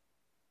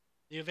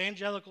 The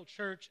evangelical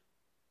church,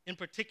 in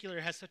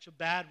particular, has such a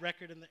bad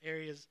record in the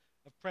areas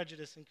of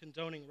prejudice and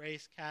condoning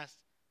race, caste,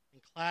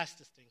 and class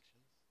distinctions.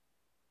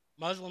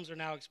 Muslims are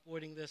now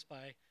exploiting this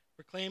by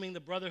proclaiming the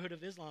Brotherhood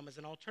of Islam as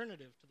an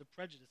alternative to the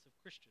prejudice of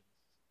Christians.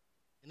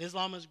 And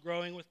Islam is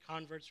growing with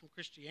converts from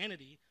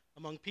Christianity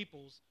among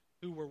peoples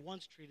who were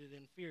once treated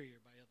inferior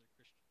by other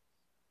Christians.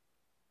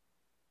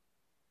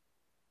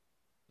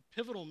 The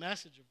pivotal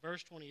message of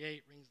verse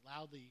 28 rings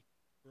loudly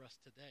for us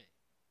today.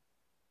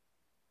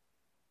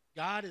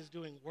 God is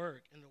doing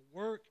work, and the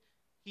work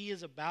he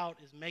is about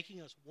is making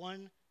us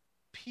one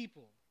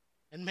people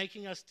and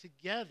making us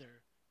together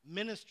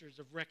ministers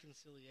of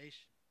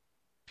reconciliation,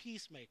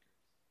 peacemakers.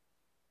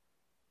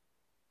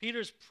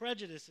 Peter's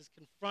prejudice is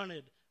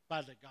confronted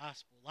by the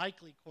gospel.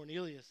 Likely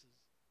Cornelius'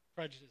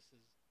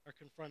 prejudices are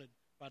confronted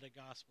by the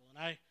gospel.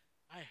 And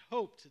I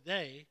hope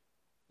today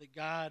that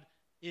God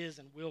is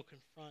and will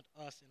confront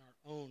us in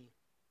our own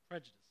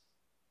prejudice.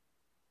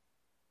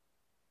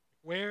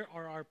 Where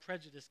are our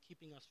prejudices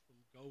keeping us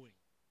from going?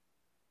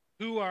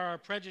 Who are our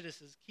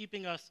prejudices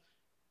keeping us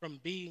from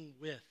being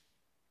with?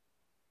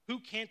 Who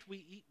can't we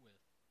eat with?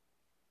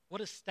 What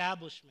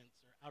establishments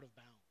are out of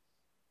bounds?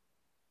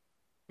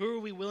 Who are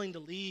we willing to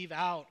leave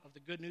out of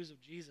the good news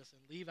of Jesus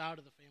and leave out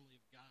of the family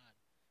of God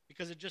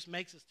because it just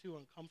makes us too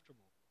uncomfortable,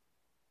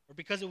 or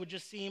because it would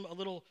just seem a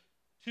little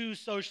too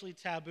socially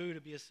taboo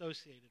to be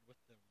associated with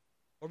them,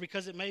 or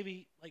because it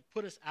maybe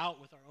put us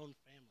out with our own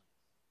families?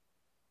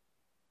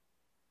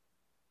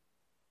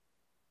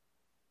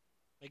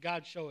 May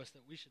God show us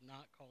that we should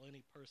not call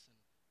any person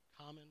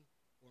common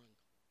or unclean.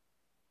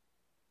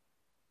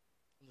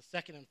 And the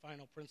second and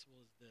final principle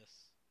is this: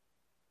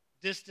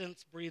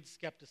 distance breeds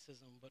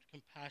skepticism, but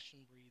compassion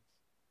breeds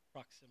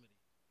proximity.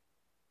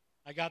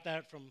 I got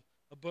that from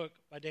a book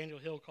by Daniel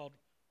Hill called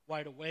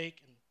Wide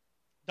Awake. And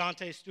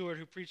Dante Stewart,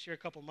 who preached here a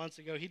couple months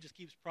ago, he just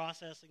keeps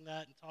processing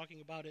that and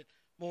talking about it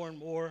more and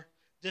more.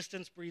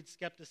 Distance breeds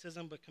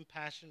skepticism, but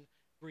compassion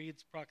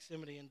breeds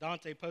proximity. And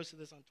Dante posted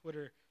this on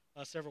Twitter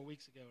several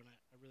weeks ago, and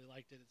I really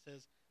liked it. It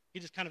says, he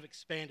just kind of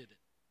expanded it.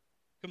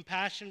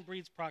 Compassion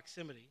breeds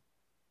proximity.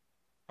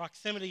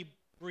 Proximity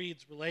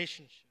breeds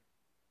relationship.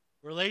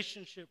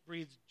 Relationship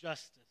breeds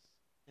justice,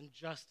 and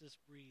justice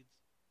breeds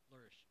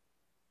flourishing.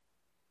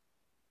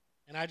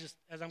 And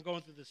as I'm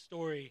going through this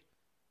story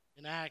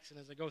in Acts, and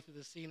as I go through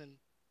this scene in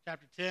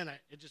chapter 10,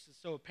 it just is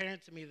so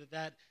apparent to me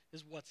that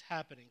is what's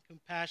happening.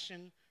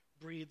 Compassion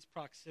breeds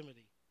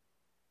proximity.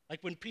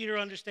 Like when Peter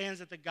understands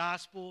that the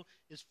gospel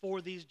is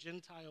for these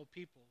Gentile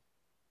people,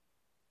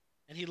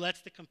 and he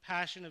lets the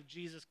compassion of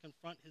Jesus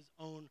confront his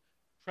own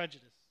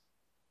prejudice,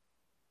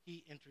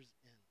 he enters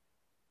in.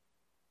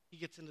 He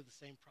gets into the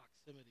same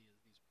proximity as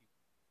these people.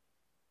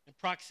 And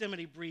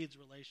proximity breeds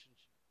relationship.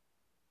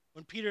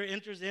 When Peter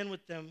enters in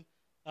with them,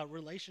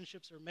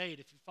 relationships are made.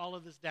 If you follow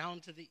this down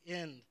to the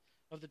end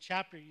of the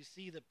chapter, you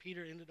see that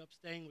Peter ended up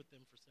staying with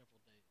them for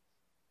several days.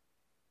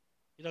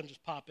 He doesn't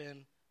just pop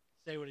in,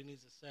 say what he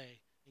needs to say,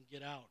 and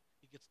get out.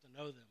 He gets to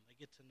know them. They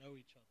get to know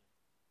each other.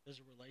 There's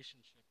a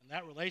relationship. And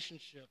that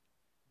relationship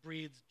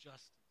breeds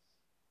justice.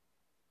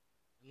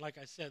 And like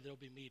I said, there'll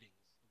be meetings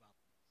about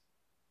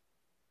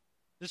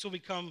this. This will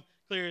become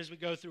clear as we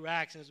go through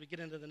Acts and as we get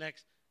into the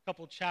next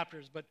couple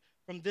chapters. But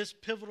from this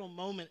pivotal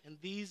moment in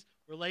these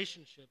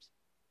relationships,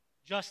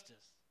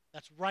 justice,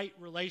 that's right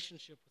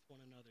relationship with one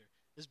another,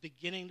 is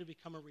beginning to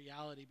become a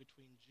reality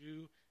between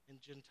Jew and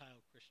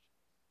Gentile Christians.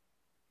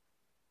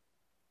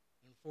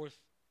 And fourth,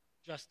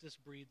 justice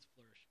breeds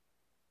flourishing.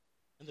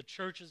 And the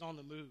church is on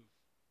the move.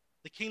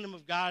 The kingdom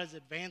of God is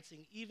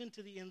advancing even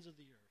to the ends of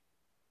the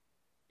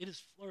earth. It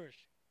is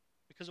flourishing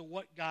because of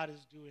what God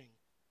is doing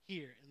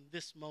here in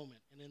this moment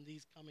and in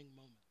these coming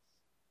moments.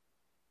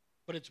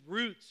 But its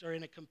roots are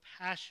in a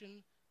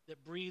compassion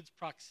that breeds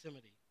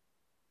proximity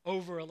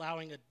over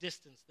allowing a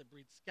distance that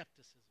breeds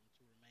skepticism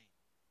to remain.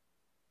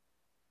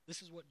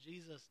 This is what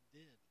Jesus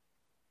did.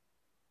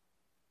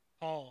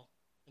 Paul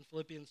in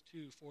Philippians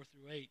 2,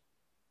 4-8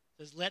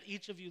 says, "Let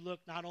each of you look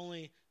not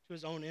only to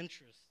his own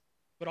interests,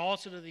 but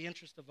also to the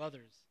interest of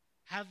others.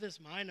 Have this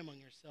mind among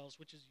yourselves,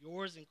 which is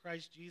yours in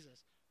Christ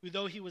Jesus, who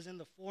though he was in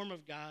the form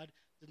of God,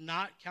 did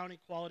not count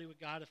equality with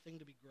God a thing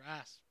to be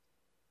grasped,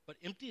 but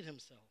emptied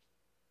himself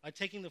by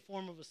taking the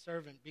form of a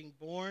servant, being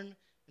born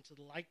into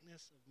the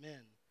likeness of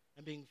men,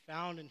 and being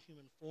found in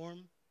human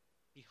form,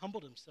 he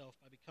humbled himself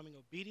by becoming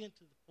obedient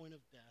to the point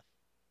of death,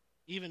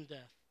 even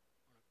death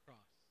on a cross."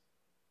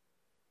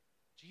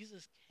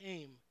 Jesus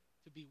came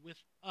to be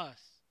with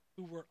us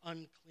who were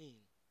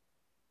unclean,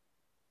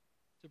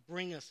 to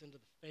bring us into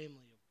the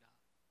family of God.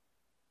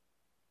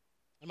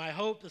 And my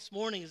hope this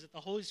morning is that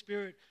the Holy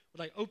Spirit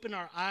would open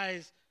our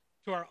eyes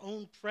to our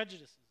own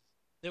prejudices,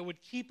 that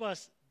would keep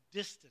us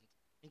distant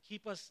and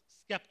keep us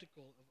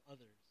skeptical of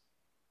others.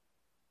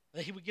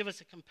 That he would give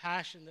us a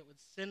compassion that would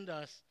send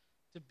us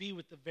to be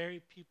with the very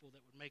people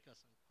that would make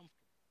us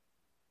uncomfortable.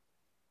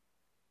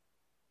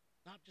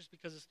 Not just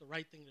because it's the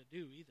right thing to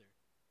do either,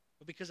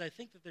 but because I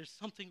think that there's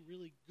something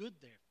really good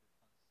there for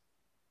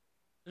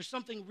us. There's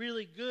something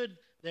really good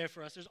there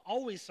for us. There's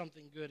always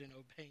something good in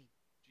obeying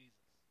Jesus.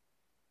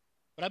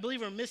 But I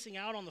believe we're missing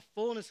out on the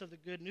fullness of the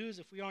good news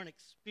if we aren't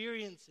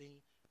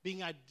experiencing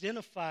being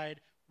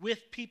identified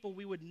with people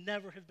we would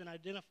never have been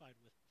identified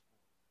with before.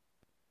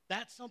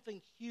 That's something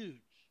huge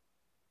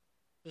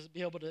to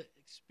be able to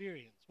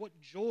experience. What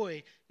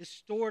joy is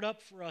stored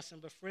up for us in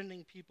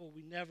befriending people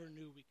we never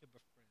knew we could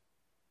befriend.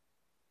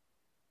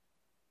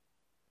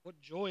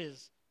 What joy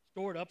is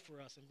stored up for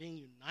us in being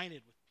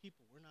united with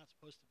people we're not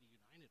supposed to be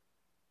united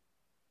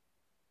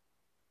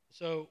with.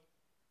 So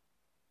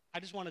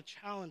I just want to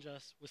challenge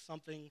us with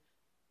something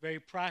very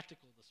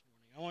practical this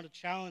morning. I want to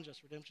challenge us,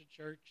 Redemption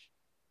Church,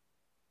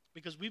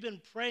 because we've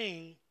been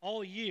praying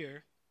all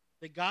year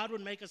that God would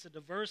make us a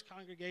diverse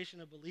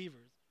congregation of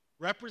believers,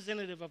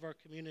 representative of our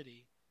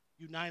community,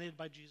 united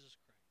by Jesus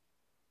Christ.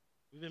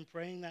 We've been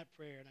praying that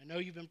prayer, and I know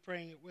you've been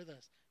praying it with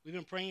us. We've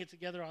been praying it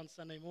together on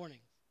Sunday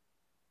mornings.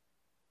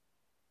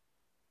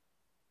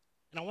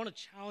 And I want to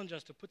challenge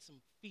us to put some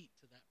feet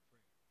to that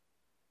prayer.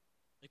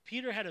 Like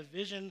Peter had a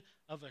vision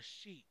of a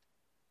sheet,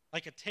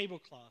 like a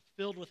tablecloth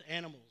filled with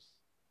animals,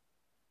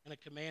 and a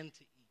command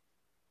to eat.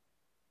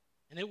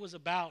 And it was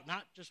about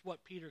not just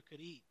what Peter could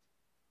eat,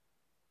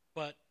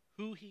 but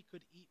who he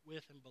could eat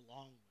with and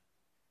belong with.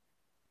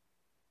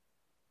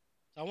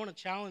 So I want to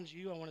challenge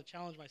you, I want to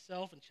challenge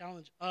myself, and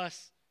challenge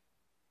us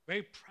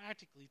very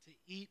practically to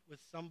eat with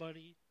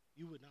somebody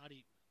you would not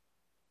eat with.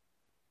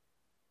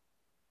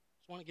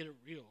 Just want to get it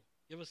real.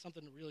 Give us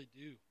something to really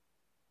do.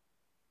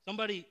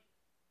 Somebody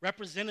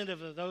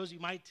representative of those you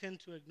might tend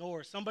to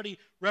ignore. Somebody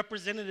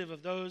representative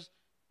of those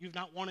you've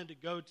not wanted to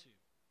go to.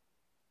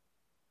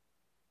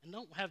 And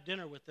don't have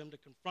dinner with them to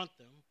confront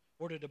them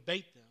or to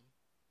debate them,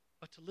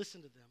 but to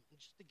listen to them and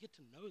just to get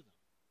to know them.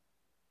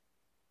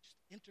 Just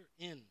enter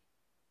in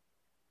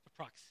to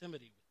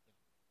proximity with them.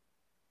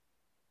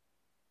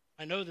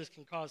 I know this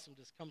can cause some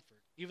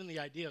discomfort. Even the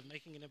idea of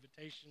making an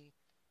invitation,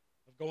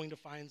 of going to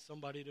find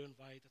somebody to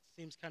invite, that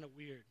seems kind of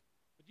weird.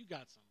 But you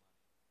got somebody.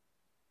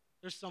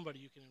 There's somebody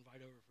you can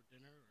invite over for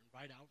dinner or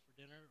invite out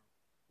for dinner or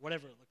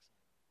whatever it looks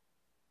like.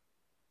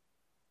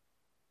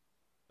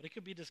 But it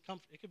could be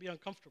discomfort. It could be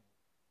uncomfortable.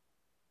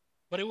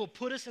 But it will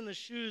put us in the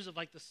shoes of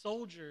like the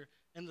soldier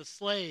and the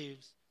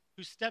slaves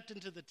who stepped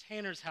into the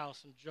tanner's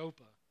house in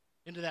Joppa,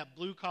 into that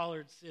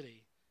blue-collared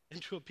city,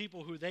 into a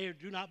people who they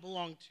do not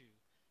belong to.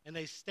 And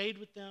they stayed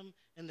with them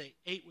and they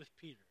ate with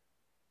Peter.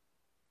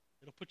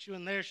 It'll put you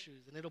in their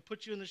shoes, and it'll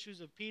put you in the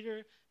shoes of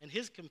Peter and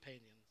his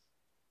companions,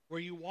 where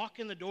you walk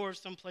in the door of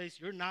someplace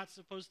you're not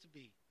supposed to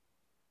be,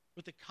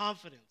 with the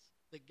confidence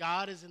that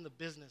God is in the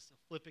business of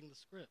flipping the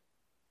script.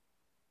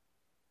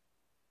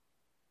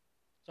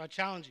 So I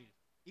challenge you,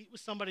 eat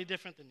with somebody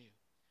different than you.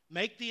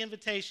 Make the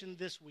invitation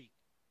this week.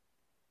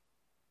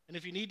 And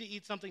if you need to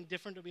eat something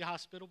different to be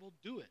hospitable,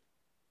 do it.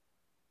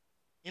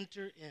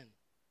 Enter in.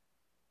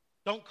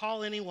 Don't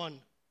call anyone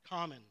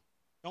common.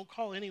 Don't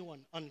call anyone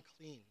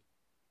unclean.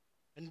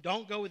 And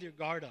don't go with your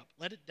guard up.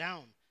 Let it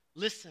down.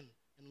 Listen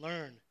and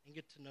learn and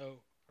get to know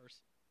a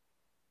person.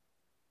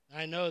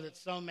 And I know that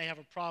some may have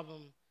a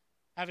problem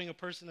having a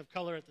person of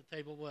color at the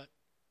table,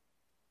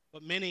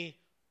 but many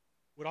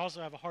would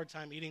also have a hard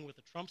time eating with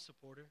a Trump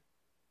supporter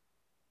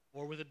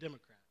or with a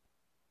Democrat.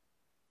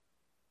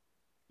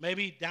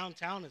 Maybe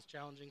downtown is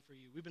challenging for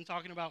you. We've been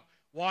talking about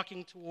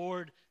walking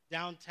toward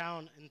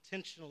downtown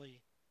intentionally,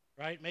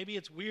 right? Maybe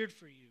it's weird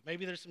for you.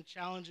 Maybe there's some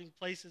challenging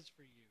places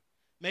for you.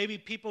 Maybe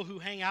people who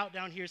hang out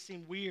down here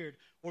seem weird,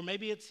 or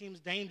maybe it seems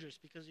dangerous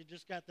because you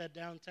just got that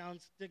downtown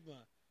stigma,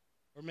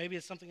 or maybe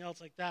it's something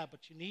else like that.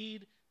 But you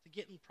need to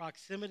get in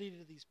proximity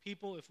to these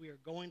people if we are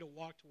going to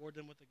walk toward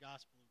them with the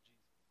gospel of Jesus.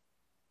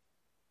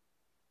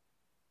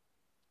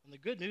 And the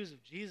good news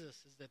of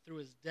Jesus is that through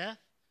his death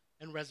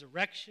and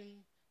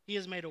resurrection, he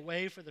has made a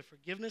way for the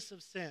forgiveness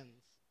of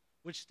sins,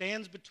 which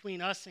stands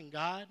between us and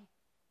God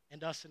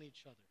and us and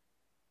each other.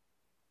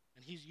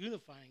 And he's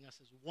unifying us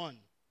as one.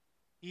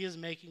 He is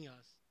making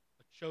us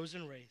a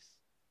chosen race,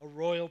 a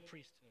royal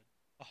priesthood,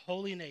 a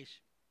holy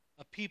nation,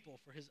 a people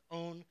for his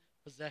own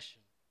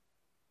possession,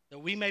 that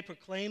we may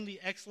proclaim the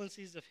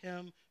excellencies of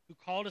him who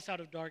called us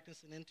out of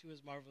darkness and into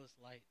his marvelous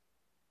light.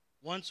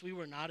 Once we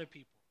were not a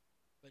people,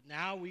 but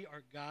now we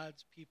are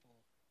God's people.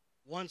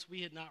 Once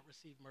we had not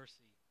received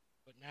mercy,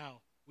 but now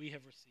we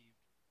have received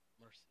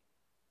mercy.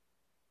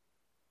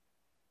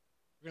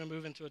 We're going to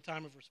move into a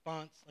time of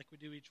response like we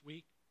do each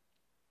week.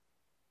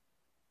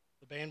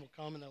 The band will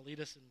come and they'll lead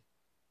us in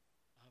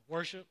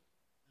worship,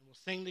 and we'll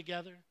sing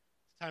together.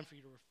 It's time for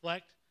you to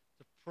reflect,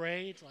 to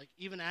pray, to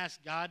even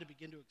ask God to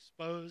begin to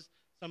expose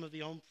some of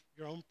your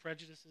own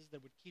prejudices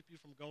that would keep you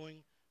from going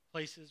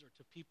places or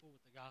to people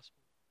with the gospel.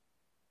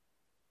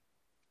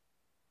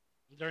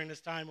 And during this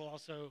time, we'll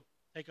also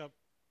take up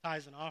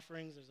tithes and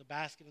offerings. There's a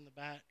basket in the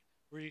back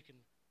where you can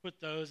put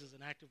those as an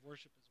act of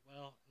worship as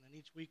well. And then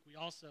each week we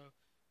also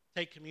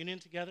take communion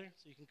together,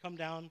 so you can come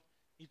down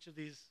each of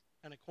these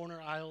kind of corner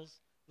aisles.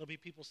 There'll be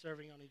people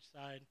serving on each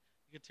side.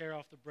 You can tear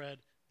off the bread,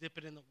 dip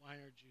it in the wine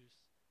or juice,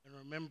 and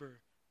remember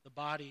the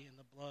body and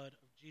the blood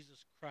of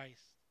Jesus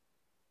Christ,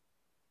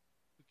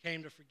 who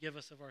came to forgive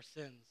us of our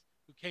sins,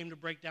 who came to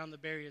break down the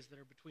barriers that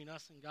are between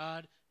us and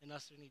God and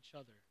us and each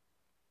other.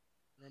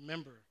 And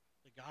remember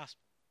the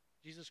gospel.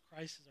 Jesus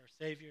Christ is our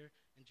Savior,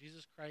 and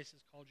Jesus Christ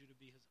has called you to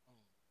be his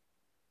own.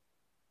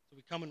 So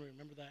we come and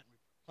remember that, and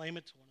we proclaim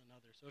it to one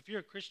another. So if you're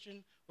a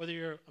Christian, whether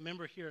you're a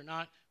member here or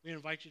not, we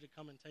invite you to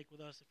come and take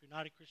with us. If you're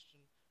not a Christian,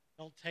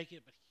 don't take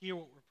it, but hear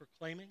what we're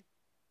proclaiming.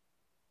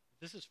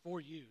 This is for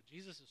you.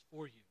 Jesus is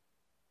for you.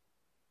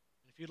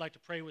 And if you'd like to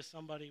pray with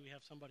somebody, we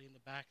have somebody in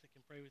the back that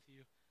can pray with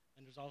you.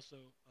 And there's also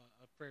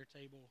a prayer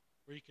table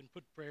where you can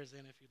put prayers in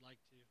if you'd like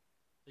to,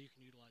 so you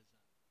can utilize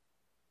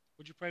that.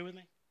 Would you pray with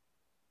me?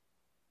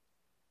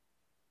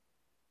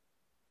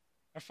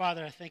 Our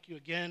Father, I thank you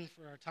again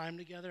for our time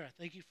together. I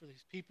thank you for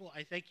these people.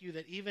 I thank you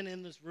that even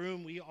in this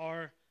room, we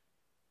are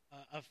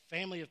a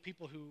family of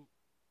people who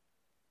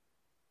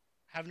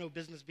have no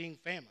business being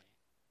family.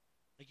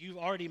 Like, you've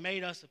already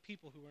made us a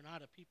people who are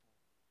not a people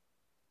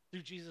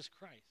through Jesus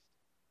Christ.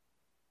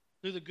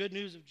 Through the good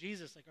news of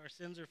Jesus, like, our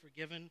sins are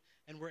forgiven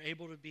and we're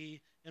able to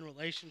be in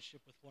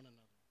relationship with one another.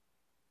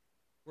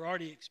 We're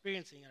already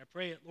experiencing it. I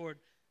pray it, Lord,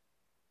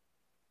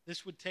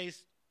 this would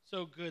taste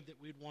so good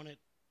that we'd want it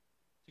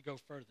to go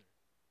further.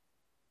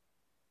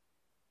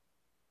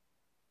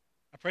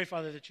 I pray,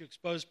 Father, that you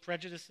expose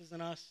prejudices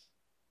in us.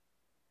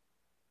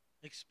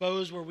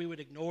 Expose where we would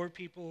ignore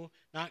people,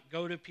 not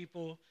go to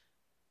people.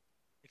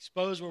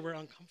 Expose where we're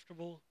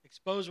uncomfortable.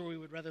 Expose where we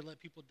would rather let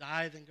people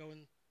die than go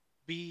and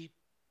be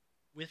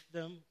with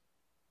them.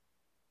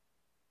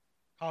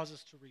 Cause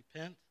us to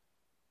repent.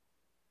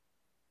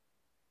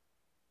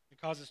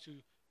 And cause us to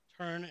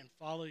turn and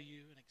follow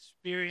you and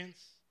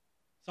experience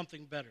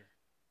something better.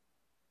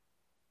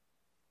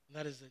 And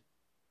that is that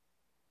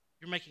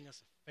you're making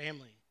us a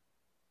family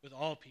with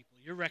all people.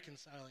 You're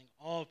reconciling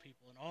all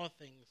people and all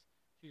things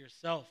to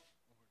yourself,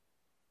 Lord.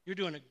 You're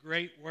doing a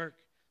great work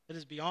that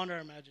is beyond our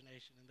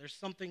imagination. And there's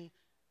something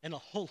and a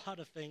whole lot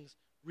of things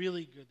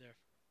really good there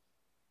for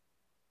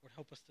us. Lord,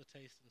 help us to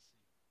taste and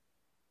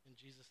see. In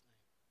Jesus' name.